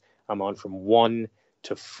afternoons, I'm on from 1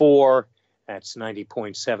 to 4. That's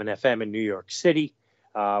 90.7 FM in New York City.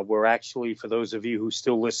 We're actually, for those of you who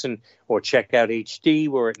still listen or check out HD,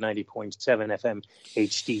 we're at 90.7 FM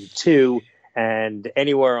HD2. And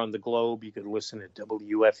anywhere on the globe, you can listen at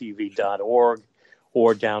WFUV.org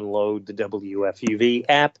or download the WFUV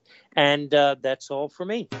app. And that's all for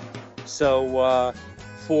me. So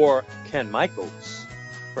for Ken Michaels,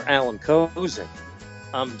 for Allan Kozinn,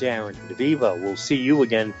 I'm Darren DeVivo. We'll see you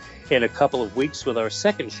again in a couple of weeks with our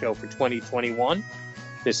second show for 2021.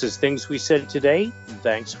 This is Things We Said Today.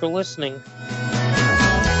 Thanks for listening.